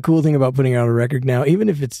kind of the cool thing about putting out a record now, even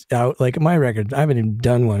if it's out, like my record, I haven't even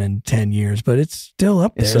done one in 10 years, but it's still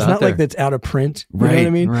up there. It's not like it's out of print. You know what I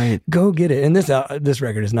mean? Right. Go get it. And this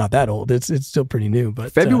record is not that old. It's still pretty new,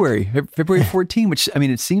 but February 14, which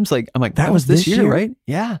it seems like, I'm like, that was this year, right?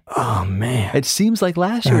 Yeah. Oh man. It seems like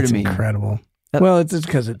last year to me. That's incredible. Well, it's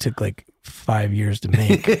because it took like 5 years to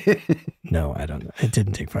make. No, I don't know. It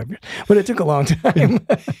didn't take 5 years, but it took a long time.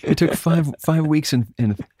 It took five weeks and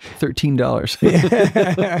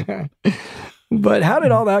 $13. But how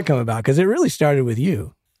did all that come about? Because it really started with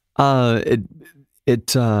you.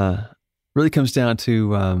 It really comes down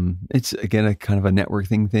to it's again a kind of a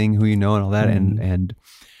networking thing, who you know and all that, and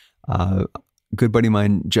a good buddy of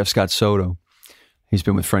mine, Jeff Scott Soto. He's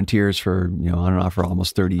been with Frontiers for on and off for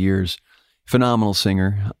almost 30 years. Phenomenal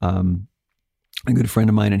singer, a good friend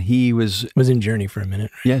of mine, and he was in Journey for a minute.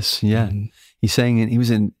 Right? Yes, yeah. He sang, and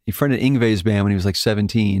he fronted Yngwie's band when he was like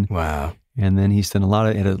 17. Wow. And then he's done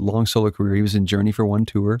had a long solo career. He was in Journey for one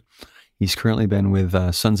tour. He's currently been with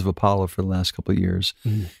Sons of Apollo for the last couple of years.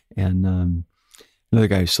 And another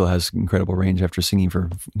guy who still has incredible range after singing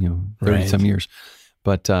for 30 some years.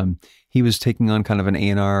 But he was taking on kind of an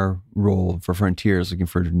A&R role for Frontiers, looking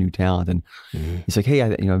for new talent. And he's like, hey,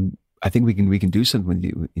 I think we can do something with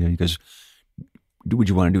you. He goes, would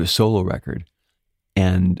you want to do a solo record?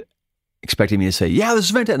 And expecting me to say, yeah, this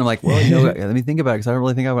is fantastic. And I'm like, well, let me think about it, because I don't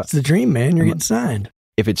really think about it. It's the dream, man. You're getting signed.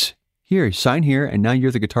 If it's here, sign here, and now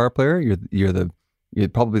you're the guitar player, you're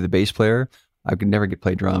probably the bass player. I could never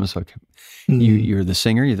play drums. So you're the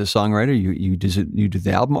singer, you're the songwriter, you do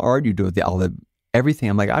the album art, you do all the everything.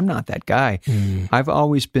 I'm like, I'm not that guy. I've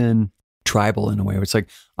always been tribal in a way where it's like,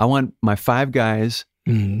 I want my 5 guys,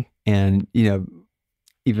 and even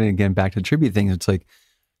again, back to the tribute thing, it's like,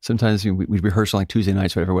 sometimes we rehearse on like Tuesday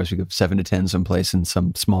nights, whatever it was, we go 7 to 10 someplace in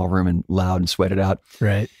some small room and loud and sweat it out.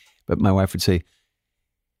 Right. But my wife would say,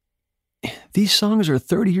 these songs are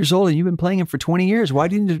 30 years old and you've been playing them for 20 years. Why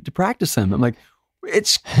do you need to practice them? I'm like,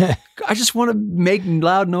 I just want to make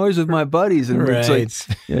loud noise with my buddies. And it's like,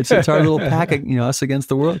 it's our little pack, us against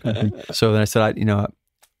the world. So then I said,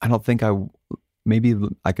 I don't think maybe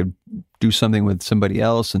I could do something with somebody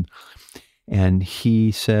else. And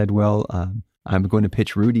he said, well, I'm going to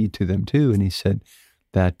pitch Rudy to them too. And he said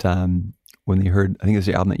that when they heard, I think it was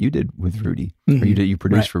the album that you did with Rudy, or you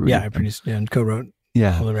produced for Rudy. Yeah, I produced and co-wrote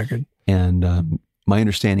all the record. And my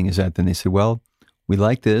understanding is that then they said, well, we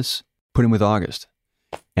like this, put him with August.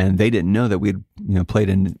 And they didn't know that we had played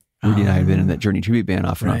in, Rudy and I had been in that Journey tribute band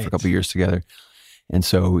off and on for a couple of years together. And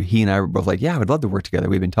so he and I were both like, yeah, I would love to work together.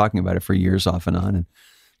 We've been talking about it for years off and on. And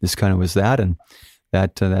this kind of was that. And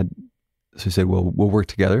that so he said, well, we'll work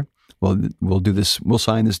together. We'll do this. We'll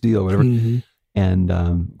sign this deal, whatever. And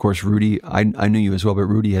of course, Rudy, I knew you as well, but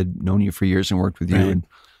Rudy had known you for years and worked with you,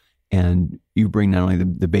 and you bring not only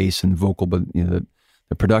the bass and vocal, but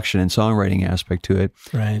the production and songwriting aspect to it.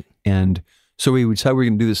 Right. And so we decided we're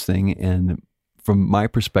going to do this thing. And from my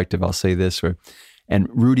perspective, I'll say this: and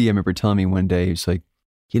Rudy, I remember telling me one day, he's like,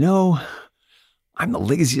 I'm the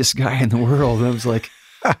laziest guy in the world, and I was like,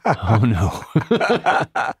 oh no.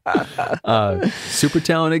 Super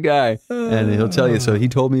talented guy. And he'll tell you. So he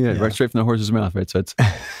told me right straight from the horse's mouth, right? So it's,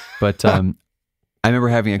 but I remember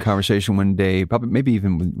having a conversation one day, probably maybe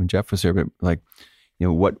even when Jeff was there, but like,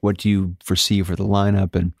 what do you foresee for the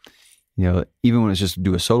lineup? And, even when it's just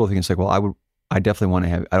do a solo thing, it's like, well, I definitely want to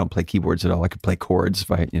have, I don't play keyboards at all. I could play chords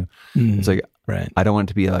if I, it's like, I don't want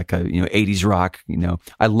it to be like a, 80s rock,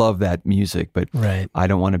 I love that music, but I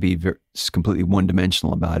don't want to be completely one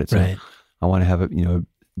dimensional about it. So I want to have,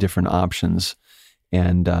 different options.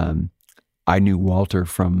 And I knew Walter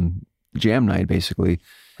from Jam Night, basically.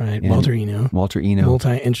 Right. Walter Eno.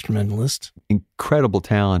 Multi-instrumentalist. Incredible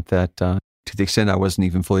talent that, to the extent I wasn't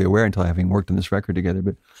even fully aware until having worked on this record together.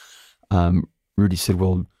 But Rudy said,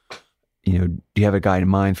 well, do you have a guy in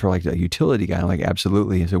mind for like a utility guy? I'm like,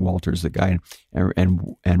 absolutely. He said, Walter's the guy.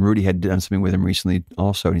 And Rudy had done something with him recently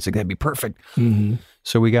also. And he's like, that'd be perfect.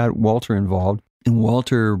 So we got Walter involved, and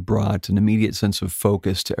Walter brought an immediate sense of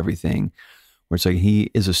focus to everything, where it's like, he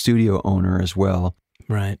is a studio owner as well.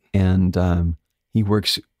 Right. And he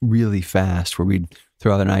works really fast, where we'd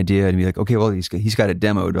throw out an idea and be like, okay, well, he's got it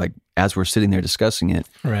demoed, like as we're sitting there discussing it.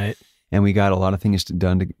 Right. And we got a lot of things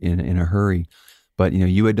done in a hurry. But,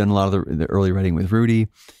 you had done a lot of the early writing with Rudy,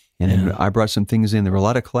 and I brought some things in. There were a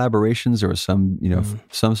lot of collaborations. There were some,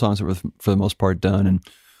 some songs that were for the most part done, and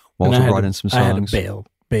Walter brought in some songs. I had to bail,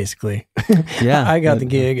 basically. I got the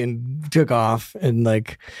gig and took off, and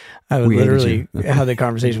like I would literally have that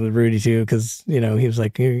conversation with Rudy too, because he was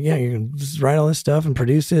like, you can just write all this stuff and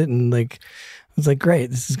produce it, and like I was like,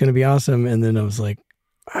 great, this is going to be awesome. And then I was like,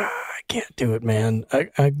 I can't do it, man.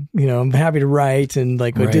 I'm happy to write, and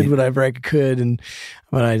like I did whatever I could,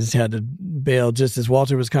 but I just had to bail just as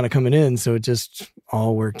Walter was kind of coming in, so it just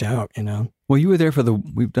all worked out, Well, you were there for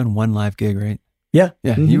we've done one live gig, right? Yeah.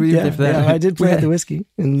 You were there for that. Yeah, I did play at the Whiskey,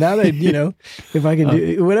 and now that if I can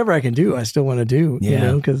do whatever I can do, I still want to do,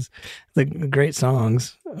 because the great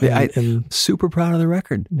songs. I'm super proud of the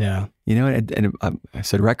record. Yeah. And I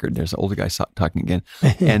said record. There's an older guy talking again,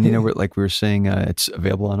 and we were saying it's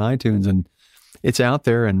available on iTunes, and it's out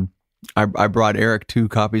there. And I brought Eric 2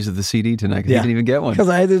 copies of the CD tonight because he didn't even get one. Because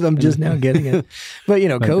I'm just now getting it, but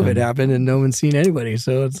COVID happened and no one's seen anybody,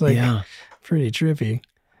 so it's like pretty trippy.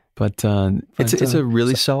 But it's a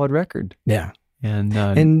really solid record. Yeah.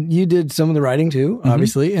 And you did some of the writing too,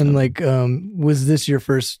 obviously. And like, was this your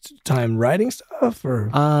first time writing stuff,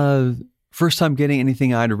 or? First time getting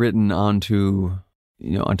anything I'd written onto,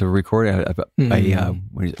 onto recording a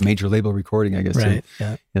major label recording, I guess. Right.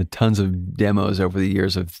 Yeah. Tons of demos over the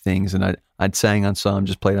years of things, and I'd sang on some,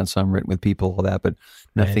 just played on some, written with people, all that, but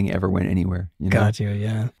nothing ever went anywhere. Got you.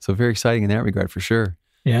 Yeah. So very exciting in that regard, for sure.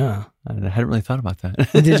 Yeah. I hadn't really thought about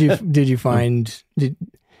that. Did you find did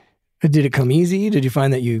it come easy? Did you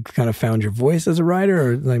find that you kind of found your voice as a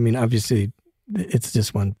writer? Or, I mean, obviously it's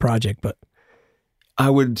just one project, but I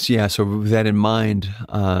would, yeah. So with that in mind,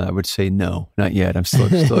 I would say no, not yet. I'm still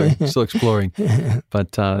exploring.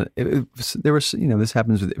 But there was, this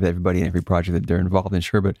happens with everybody in every project that they're involved in,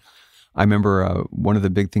 sure. But I remember one of the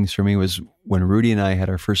big things for me was when Rudy and I had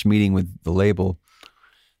our first meeting with the label,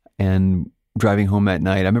 and driving home that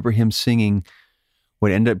night, I remember him singing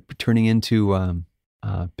what ended up turning into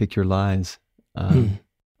 "Pick Your Lies,"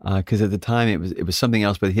 because at the time it was something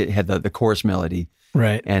else, but it had the chorus melody,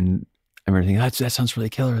 right, and I remember thinking, that sounds really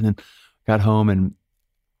killer. And then got home and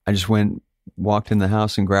I just walked in the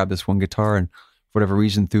house and grabbed this one guitar and for whatever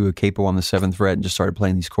reason threw a capo on the 7th fret and just started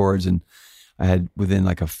playing these chords. And I had, within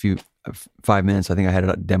like 5 minutes, I think I had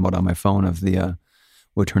it demoed on my phone of the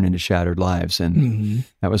What Turned Into Shattered Lives. And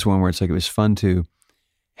that was one where it's like, it was fun to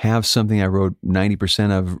have something I wrote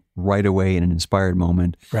 90% of right away in an inspired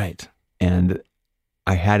moment. Right. And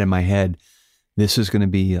I had in my head,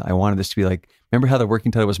 I wanted this to be like, remember how the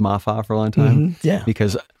working title was Mafa for a long time? Yeah.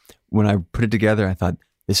 Because when I put it together, I thought,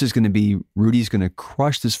 this is going to be, Rudy's going to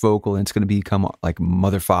crush this vocal and it's going to become like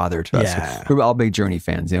mother, father to us. We're all big Journey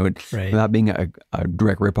fans, without being a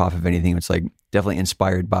direct ripoff of anything. It's like definitely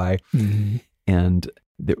inspired by. And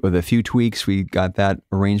with a few tweaks, we got that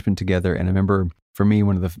arrangement together. And I remember for me,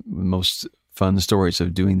 one of the most fun stories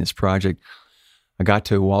of doing this project, I got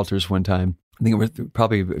to Walter's one time. I think it was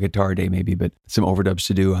probably a guitar day maybe, but some overdubs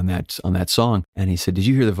to do on that song. And he said, "Did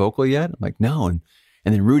you hear the vocal yet?" I'm like, "No." And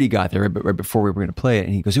then Rudy got there right before we were going to play it.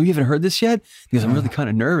 And he goes, "Oh, you haven't heard this yet?" He goes, "I'm really kind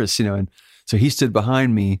of nervous, And so he stood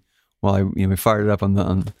behind me while we fired it up on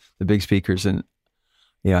the big speakers. And,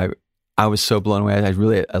 I was so blown away.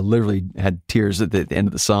 I literally had tears at the end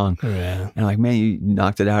of the song. Yeah. And I'm like, man, you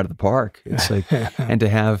knocked it out of the park. It's like, and to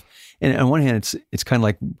have, and on one hand, it's kind of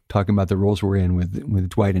like talking about the roles we're in with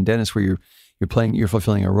Dwight and Dennis, where you're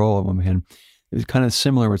fulfilling a role. On one hand, it was kind of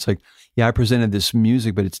similar where it's like, yeah, I presented this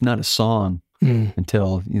music, but it's not a song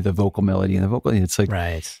until the vocal melody and the vocal. And it's like,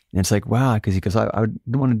 right. And it's like, wow, because he goes, I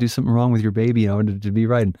don't want to do something wrong with your baby. I wanted it to be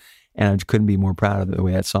right. And I just couldn't be more proud of the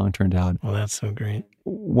way that song turned out. Well, that's so great.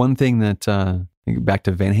 One thing that, back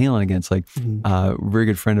to Van Halen again, it's like a very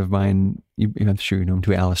good friend of mine, I'm sure you know him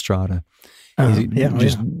too, Al Estrada.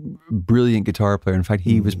 He's brilliant guitar player. In fact,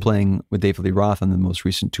 he was playing with David Lee Roth on the most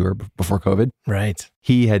recent tour before COVID. Right.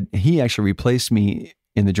 He actually replaced me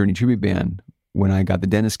in the Journey tribute band when I got the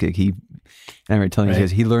Dennis gig. I remember telling you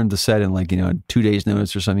guys, he learned the set in 2 days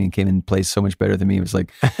notice or something and came and played so much better than me. It was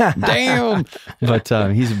like, damn. But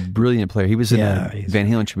he's a brilliant player. He was in a Van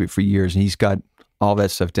Halen tribute for years, and he's got all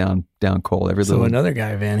that stuff down cold. So another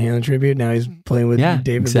guy, Van Halen tribute, now he's playing with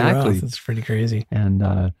David Lee Roth. It's pretty crazy. And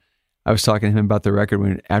I was talking to him about the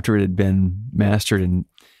record after it had been mastered, and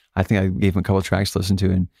I think I gave him a couple of tracks to listen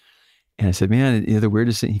to, and I said, man, the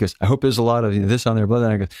weirdest thing. He goes, I hope there's a lot of this on there, blah, blah.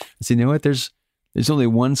 And I go, I said, you know what? There's only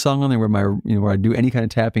one song on there where I do any kind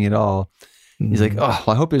of tapping at all. He's like, oh,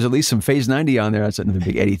 well, I hope there's at least some Phase 90 on there. That's another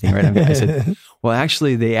big Eddie thing, right? I said, well,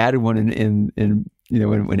 actually, they added one in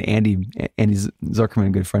when Andy Zuckerman, a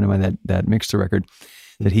good friend of mine, that mixed the record,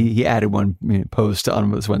 that he added one post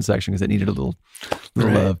on this one section because it needed a little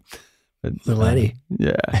love. But, little Eddie.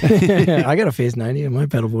 Yeah. I got a Phase 90 on my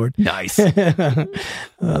pedal board. Nice.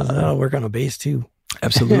 That'll work on a bass too.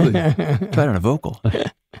 Absolutely. Try it on a vocal.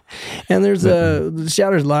 And there's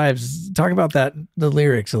Shattered Lives. Talk about the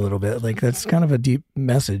lyrics a little bit. Like, that's kind of a deep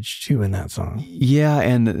message too in that song. Yeah,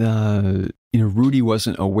 and Rudy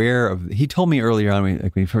wasn't aware of. He told me earlier on,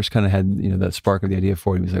 when we first kind of had that spark of the idea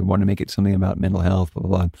for it. He was like, I want to make it something about mental health, blah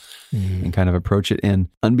blah blah, and kind of approach it. And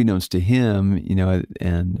unbeknownst to him,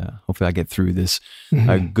 and hopefully I get through this.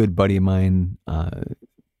 A good buddy of mine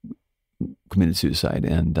committed suicide,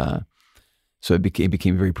 and so it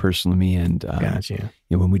became very personal to me. And gotcha.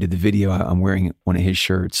 When we did the video, I'm wearing one of his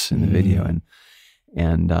shirts in the video,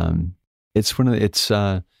 and it's one of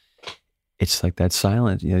the, it's like that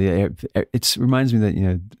silence. It reminds me that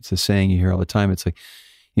it's a saying you hear all the time. It's like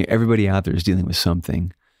everybody out there is dealing with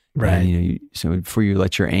something, right? And, so before you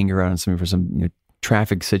let your anger out on somebody for some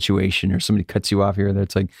traffic situation or somebody cuts you off here,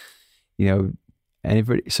 it's like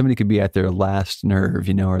somebody could be at their last nerve,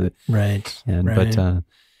 or right. And but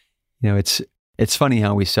it's funny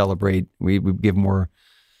how we celebrate. We give more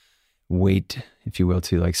weight, if you will,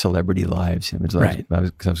 to like celebrity lives. It's like, Right.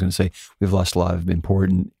 Because I was going to say, we've lost a lot of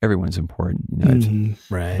important, everyone's important,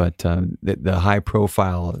 Right. But the high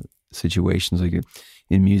profile situations, like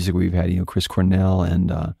in music, we've had, Chris Cornell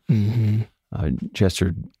and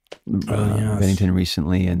Chester Bennington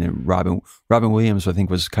recently, and then Robin Williams, I think,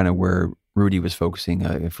 was kind of where Rudy was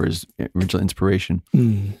focusing for his original inspiration.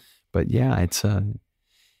 But yeah, it's a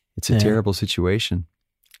terrible situation,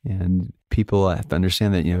 and people have to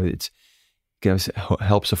understand that it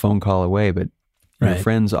helps a phone call away, but your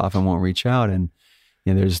friends often won't reach out, and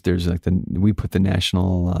there's like we put the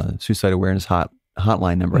National Suicide Awareness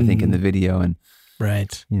Hotline number, I think, in the video, and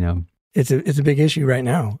it's a big issue right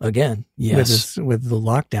now. Again, yes, with the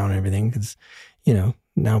lockdown and everything, because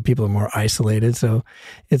now people are more isolated, so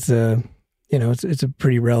it's a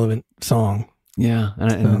pretty relevant song. Yeah,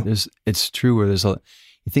 and it's true where there's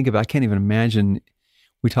you think about, I can't even imagine.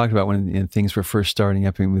 We talked about when things were first starting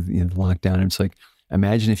up with the lockdown, and it's like,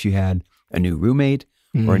 imagine if you had a new roommate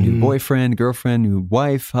or a new boyfriend, girlfriend, new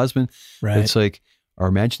wife, husband. Right. It's like, or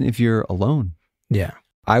imagine if you're alone. Yeah.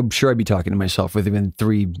 I'm sure I'd be talking to myself within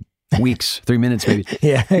 3 weeks, 3 minutes maybe.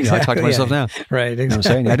 Yeah, exactly. I talk to myself now. Right, exactly. You know what I'm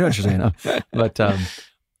saying? I know what you're saying. But,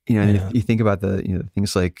 you think about the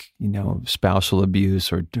things like, spousal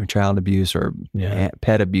abuse or child abuse or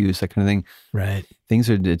pet abuse, that kind of thing. Right.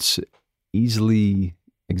 It's easily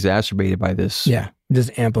exacerbated by this. Yeah, it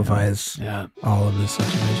just amplifies all of this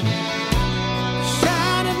situation.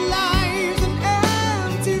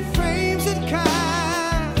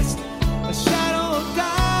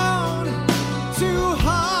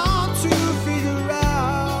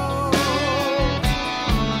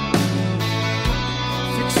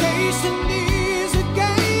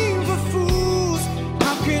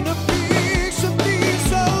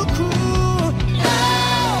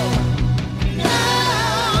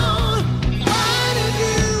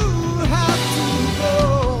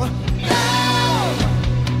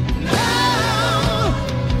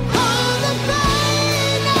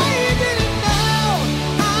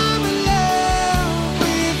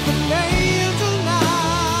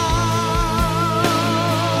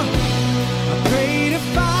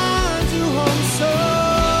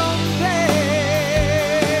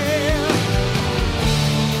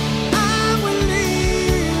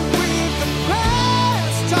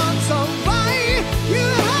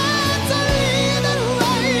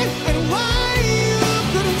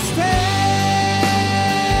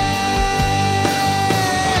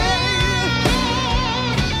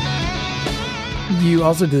 You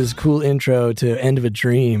also did this cool intro to End of a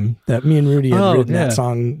Dream that me and Rudy had written that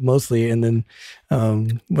song mostly. And then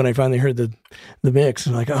when I finally heard the mix,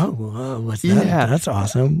 I'm like, what's that? Yeah. That's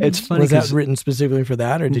awesome. It's funny. Was that written specifically for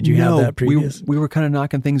that, or did you have that previous? We were kind of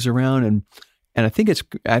knocking things around, and I think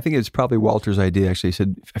it's probably Walter's idea, actually. He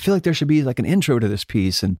said, I feel like there should be like an intro to this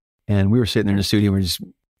piece. And we were sitting there in the studio, we're just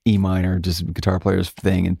E minor, just guitar player's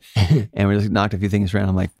thing. And we just knocked a few things around.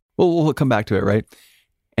 I'm like, well, we'll come back to it, right?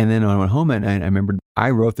 And then when I went home, and I remember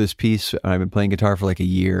I wrote this piece, and I've been playing guitar for like a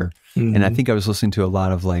year. And I think I was listening to a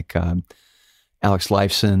lot of like Alex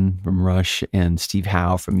Lifeson from Rush and Steve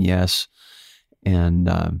Howe from Yes. And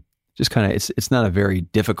just kind of, it's not a very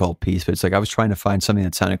difficult piece, but it's like I was trying to find something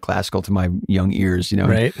that sounded classical to my young ears,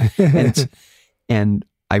 Right. and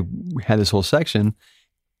I had this whole section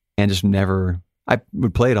and just never, I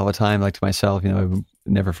would play it all the time, like to myself, I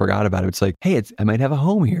never forgot about it. It's like, hey, I might have a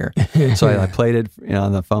home here. So I played it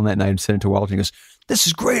on the phone that night and sent it to Walter. And he goes, this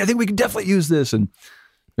is great. I think we can definitely use this. And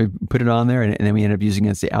we put it on there, and then we ended up using it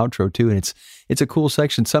as the outro too. And it's a cool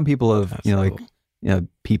section. Some people have, cool.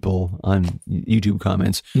 People on YouTube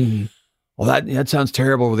comments, well, that sounds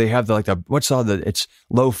terrible. They have it's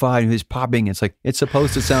lo-fi and he's popping. It's like, it's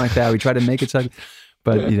supposed to sound like that. We try to make it sound,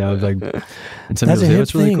 but and some that's people say,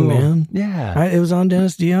 it's really thing, cool, man. Yeah. It was on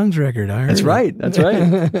Dennis DeYoung's record. I heard That's right.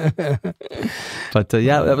 But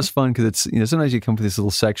that was fun, because it's, sometimes you come up with these little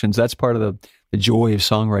sections. That's part of the joy of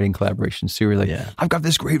songwriting collaborations too. We're like, I've got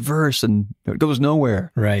this great verse and it goes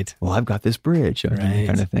nowhere. Right. Well, I've got this bridge,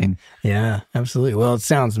 kind of thing. Yeah, absolutely. Well, it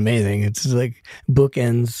sounds amazing. It's like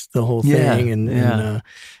bookends the whole thing, and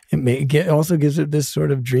it also gives it this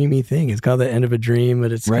sort of dreamy thing. It's called The End of a Dream,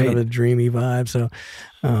 but it's kind of a dreamy vibe. So,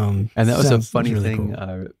 and that was a funny thing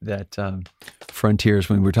cool. That Frontiers,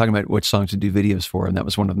 when we were talking about which songs to do videos for, and that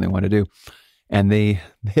was one of them they wanted to do, and they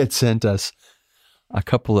had sent us a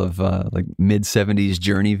couple of like mid 70s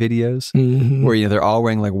Journey videos where they're all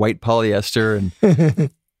wearing like white polyester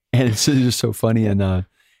and it's just so funny. And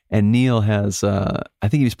Neil has I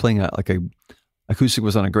think he was playing a acoustic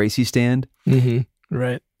was on a Gracie stand,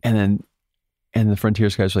 right? And then And the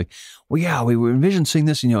Frontiers guys were like, well, yeah, we envisioned seeing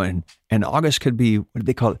this, and August could be, what did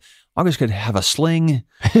they call it? August could have a sling.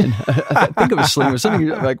 And think of a sling or something.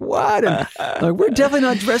 You're like, what? And like, we're definitely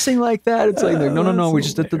not dressing like that. It's like, no. We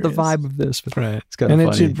just did the vibe of this. But right. It's kind of funny.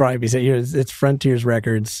 And it should probably be said, it's Frontiers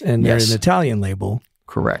Records, and they're an Italian label.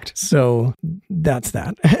 Correct. So that's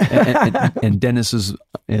that. and Dennis is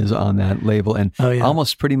on that label. And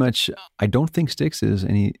almost pretty much, I don't think Styx is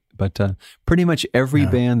any, but pretty much every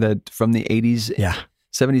band that from the 80s,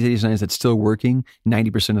 70s, 80s, 90s that's still working,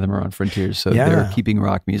 90% of them are on Frontiers. So they're keeping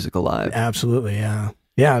rock music alive. Absolutely, yeah.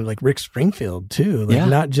 Yeah, like Rick Springfield too. Like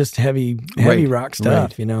not just heavy rock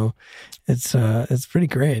stuff, It's pretty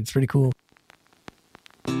great. It's pretty cool.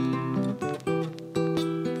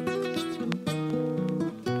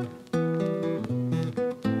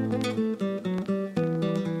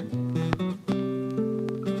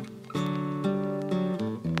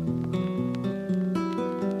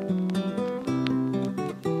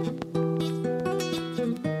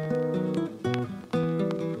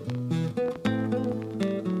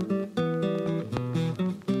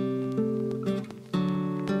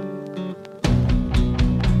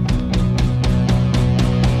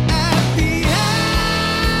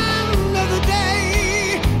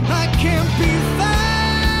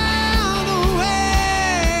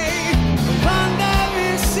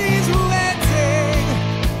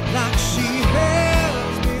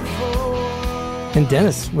 And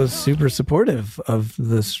Dennis was super supportive of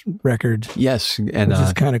this record. Yes, and which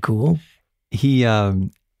is kind of cool. He,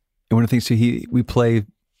 one of the things too, we play.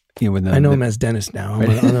 When I know him as Dennis now.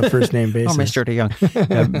 I'm on a first name basis. Oh, Mr.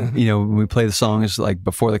 DeYoung. When we play the songs like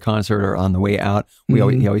before the concert or on the way out,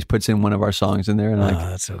 he always puts in one of our songs in there. And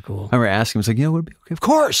that's so cool. I remember asking him, it's like, would it be okay? Of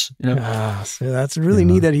course. So that's really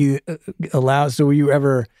neat that he allows. So were you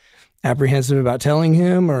ever apprehensive about telling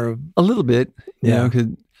him, or a little bit? Because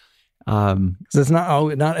it's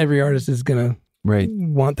not every artist is gonna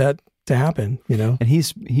want that to happen. And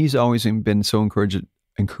he's always been so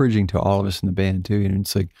encouraging to all of us in the band too. And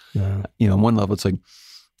it's like, on one level, it's like,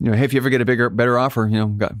 hey, if you ever get a better offer,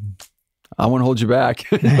 I won't hold you back.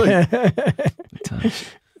 It's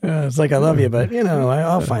like, I love you, but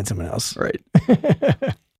I'll find someone else. Right.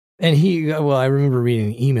 And I remember reading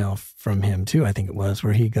an email from him too, I think it was,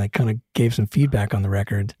 where he kind of gave some feedback on the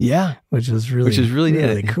record. Yeah. Which was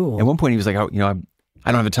really cool. At one point he was like,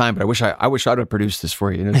 I don't have the time, but I wish I'd have produced this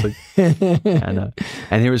for you. And it's like,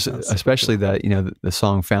 and there was especially the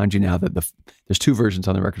song "Found You Now." That there's two versions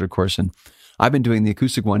on the record, of course, and I've been doing the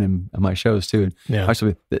acoustic one in my shows too. And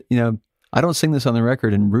actually, I don't sing this on the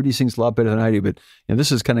record, and Rudy sings a lot better than I do. But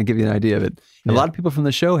this is kind of give you an idea of it. A lot of people from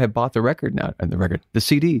the show have bought the record now, the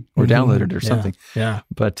CD, or downloaded it or something. Yeah.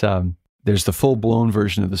 But there's the full blown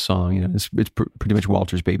version of the song. It's pretty much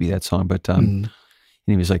Walter's baby, that song. But and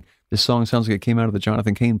he was like, this song sounds like it came out of the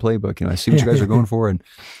Jonathan Cain playbook. I see what you guys are going for. And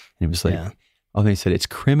it was like, they said, it's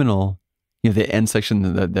criminal. The end section,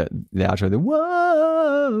 the outro, the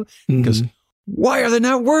whoa. Because why are there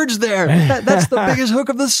not words there? That's the biggest hook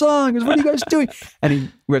of the song. What are you guys doing?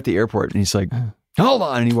 And we're at the airport and he's like, hold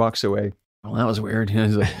on. And he walks away. Well, that was weird.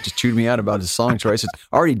 He's like, just chewed me out about his song choice. It's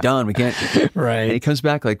already done. We can't. Right. And he comes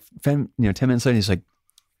back like 10 minutes later. He's like,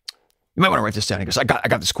 you might want to write this down. He goes, I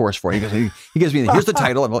got this chorus for you. He gives me, here's the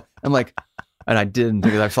title. I'm like, and I didn't,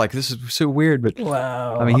 because I was like, this is so weird. But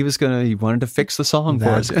wow. I mean, he wanted to fix the song for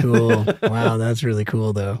us. That's cool. Wow. That's really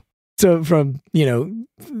cool though. So from,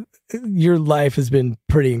 your life has been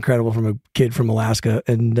pretty incredible from a kid from Alaska.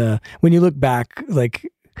 And when you look back,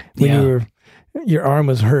 like when your arm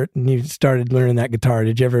was hurt and you started learning that guitar,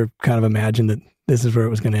 did you ever kind of imagine that this is where it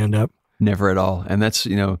was going to end up? Never at all. And that's,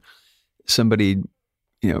 somebody,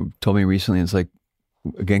 told me recently, it's like,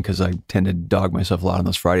 again, because I tend to dog myself a lot on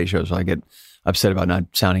those Friday shows. So I get upset about not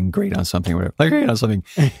sounding great on something or whatever, like great on something.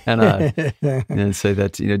 And say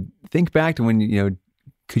that, think back to when,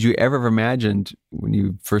 could you ever have imagined when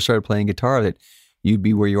you first started playing guitar that you'd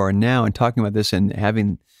be where you are now, and talking about this and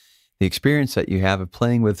having the experience that you have of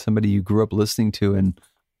playing with somebody you grew up listening to and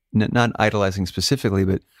not idolizing specifically,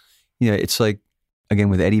 but, it's like, again,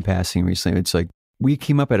 with Eddie passing recently, it's like we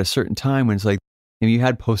came up at a certain time when it's like, you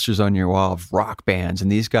had posters on your wall of rock bands,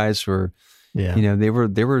 and these guys were, they were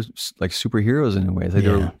like superheroes in a way. Like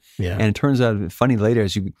And it turns out funny later,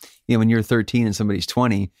 as when you're 13 and somebody's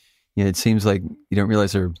 20, it seems like you don't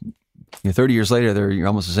realize they're, 30 years later, you're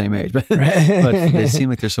almost the same age, but they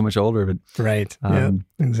seem like they're so much older. But right,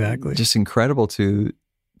 exactly. Just incredible to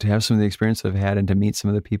have some of the experience that I've had, and to meet some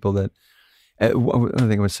of the people that. One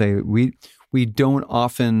thing I would say, we don't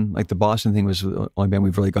often, like the Boston thing was the only band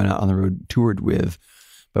we've really gone out on the road toured with,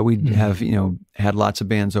 But we have, had lots of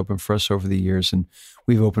bands open for us over the years, and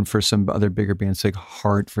we've opened for some other bigger bands like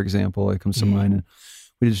Heart, for example, that comes to mind. And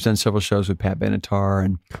we've just done several shows with Pat Benatar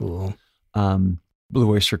and cool. Blue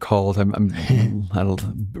Oyster Cult. I'm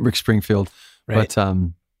Rick Springfield, right. But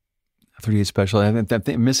 38 Special.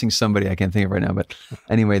 I'm missing somebody I can't think of right now. But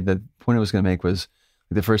anyway, the point I was going to make was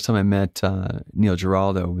the first time I met Neil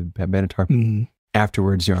Giraldo with Pat Benatar.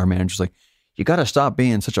 Afterwards, our manager's like, "You got to stop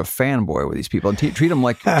being such a fanboy with these people and treat them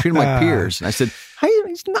like peers." And I said,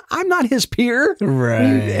 "I'm not his peer, right?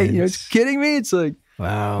 It's kidding me." It's like,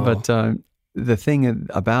 wow. But the thing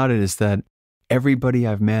about it is that everybody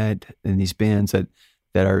I've met in these bands that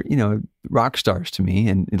are rock stars to me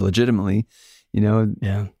and legitimately,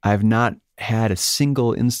 I've not had a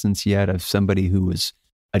single instance yet of somebody who was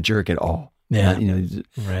a jerk at all. Yeah,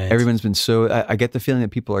 right. Everyone's been so. I get the feeling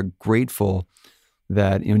that people are grateful.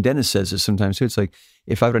 That, Dennis says this sometimes too. It's like,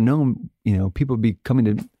 if I would have known, people would be coming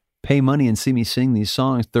to pay money and see me sing these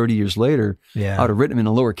songs 30 years later, I would have written them in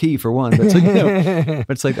a lower key for one. But it's like,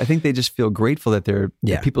 but it's like, I think they just feel grateful that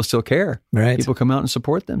that people still care. Right. People come out and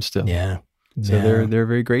support them still. Yeah. So they're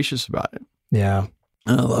very gracious about it. Yeah.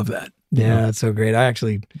 And I love that. Yeah, that's so great.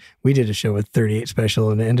 We did a show with 38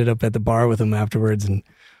 Special and ended up at the bar with them afterwards, and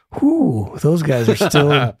those guys are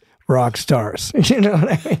still rock stars. You know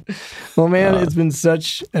what I mean? Well, man, it's been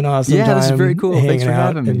such an awesome time. Yeah, this is very cool. Thanks for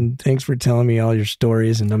having me. And thanks for telling me all your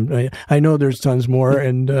stories. And I know there's tons more.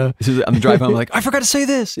 And on the drive home, I'm like, I forgot to say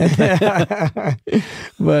this.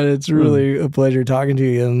 But it's really a pleasure talking to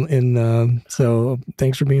you. And so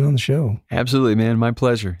thanks for being on the show. Absolutely, man. My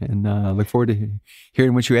pleasure. And look forward to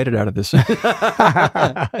hearing what you edit out of this.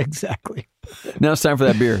 Exactly. Now it's time for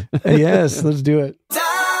that beer. Yes, let's do it.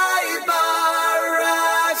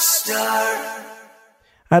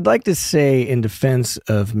 I'd like to say, in defense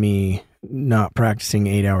of me not practicing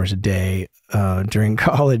 8 hours a day during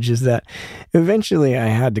college, is that eventually I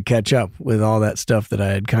had to catch up with all that stuff that I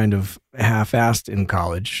had kind of half-assed in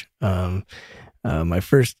college. My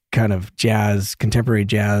first kind of contemporary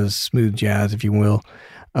jazz, smooth jazz, if you will,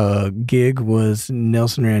 gig was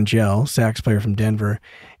Nelson Rangel, sax player from Denver.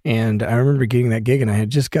 And I remember getting that gig, and I had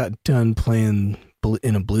just got done playing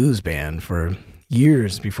in a blues band for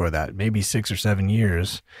years before that, maybe 6 or 7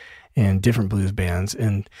 years, and different blues bands.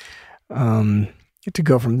 And to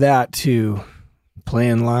go from that to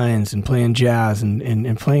playing lines and playing jazz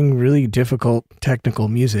and playing really difficult technical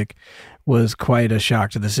music was quite a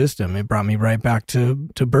shock to the system. It brought me right back to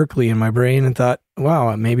Berkeley in my brain and thought,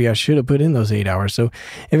 wow, maybe I should have put in those 8 hours. So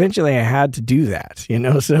eventually I had to do that,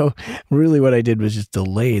 so really what I did was just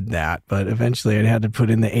delayed that. But eventually I had to put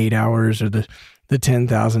in the 8 hours or the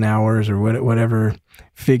 10,000 hours or whatever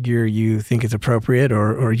figure you think is appropriate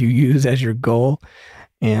or you use as your goal,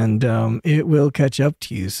 and it will catch up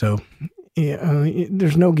to you. So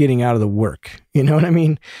there's no getting out of the work, you know what I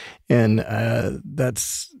mean? And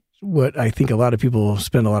that's what I think a lot of people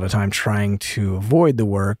spend a lot of time trying to avoid the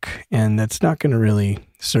work, and that's not going to really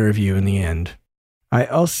serve you in the end. I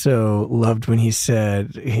also loved when he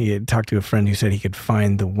said, he had talked to a friend who said he could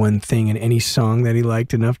find the one thing in any song that he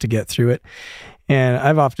liked enough to get through it. And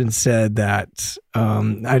I've often said that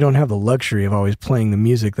I don't have the luxury of always playing the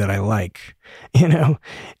music that I like, and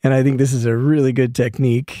I think this is a really good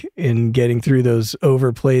technique in getting through those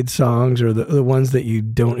overplayed songs or the ones that you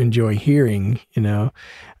don't enjoy hearing,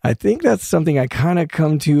 I think that's something I kind of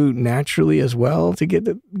come to naturally as well to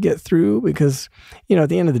get through, because, at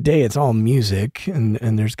the end of the day, it's all music,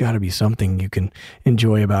 and there's got to be something you can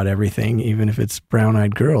enjoy about everything, even if it's Brown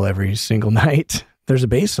Eyed Girl every single night. There's a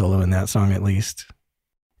bass solo in that song, at least.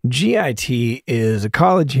 GIT is a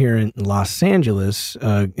college here in Los Angeles,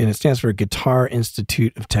 and it stands for Guitar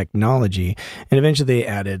Institute of Technology. And eventually they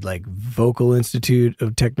added like Vocal Institute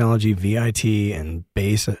of Technology, VIT, and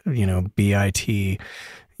Bass, BIT,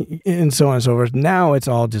 and so on and so forth. Now it's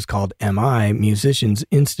all just called MI, Musicians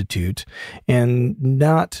Institute, and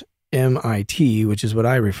not MIT, which is what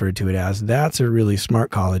I refer to it as. That's a really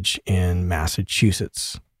smart college in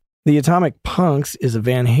Massachusetts. The Atomic Punks is a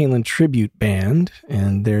Van Halen tribute band,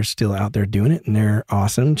 and they're still out there doing it, and they're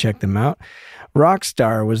awesome. Check them out.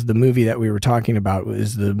 Rockstar was the movie that we were talking about. It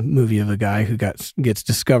was the movie of a guy who gets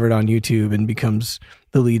discovered on YouTube and becomes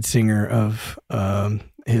the lead singer of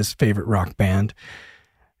his favorite rock band.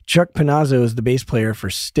 Chuck Panazzo is the bass player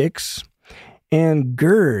for Styx. And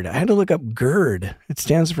GERD, I had to look up GERD. It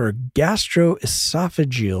stands for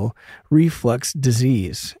gastroesophageal reflux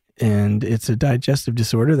disease. And it's a digestive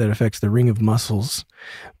disorder that affects the ring of muscles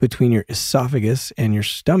between your esophagus and your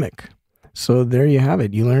stomach. So there you have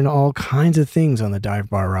it. You learn all kinds of things on the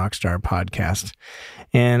Dive Bar Rockstar podcast.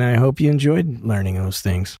 And I hope you enjoyed learning those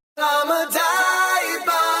things. I'm a dive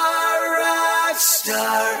bar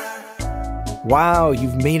Rockstar. Wow,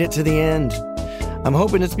 you've made it to the end. I'm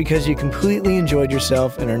hoping it's because you completely enjoyed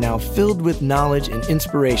yourself and are now filled with knowledge and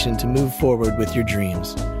inspiration to move forward with your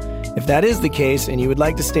dreams. If that is the case and you would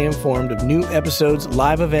like to stay informed of new episodes,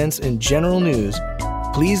 live events, and general news,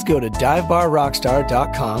 please go to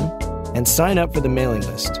divebarrockstar.com and sign up for the mailing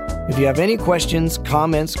list. If you have any questions,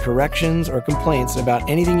 comments, corrections, or complaints about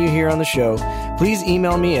anything you hear on the show, please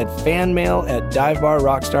email me at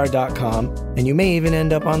fanmail@divebarrockstar.com, and you may even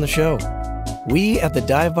end up on the show. We at the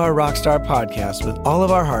Dive Bar Rockstar podcast, with all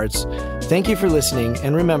of our hearts, thank you for listening,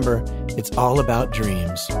 and remember, it's all about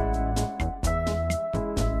dreams.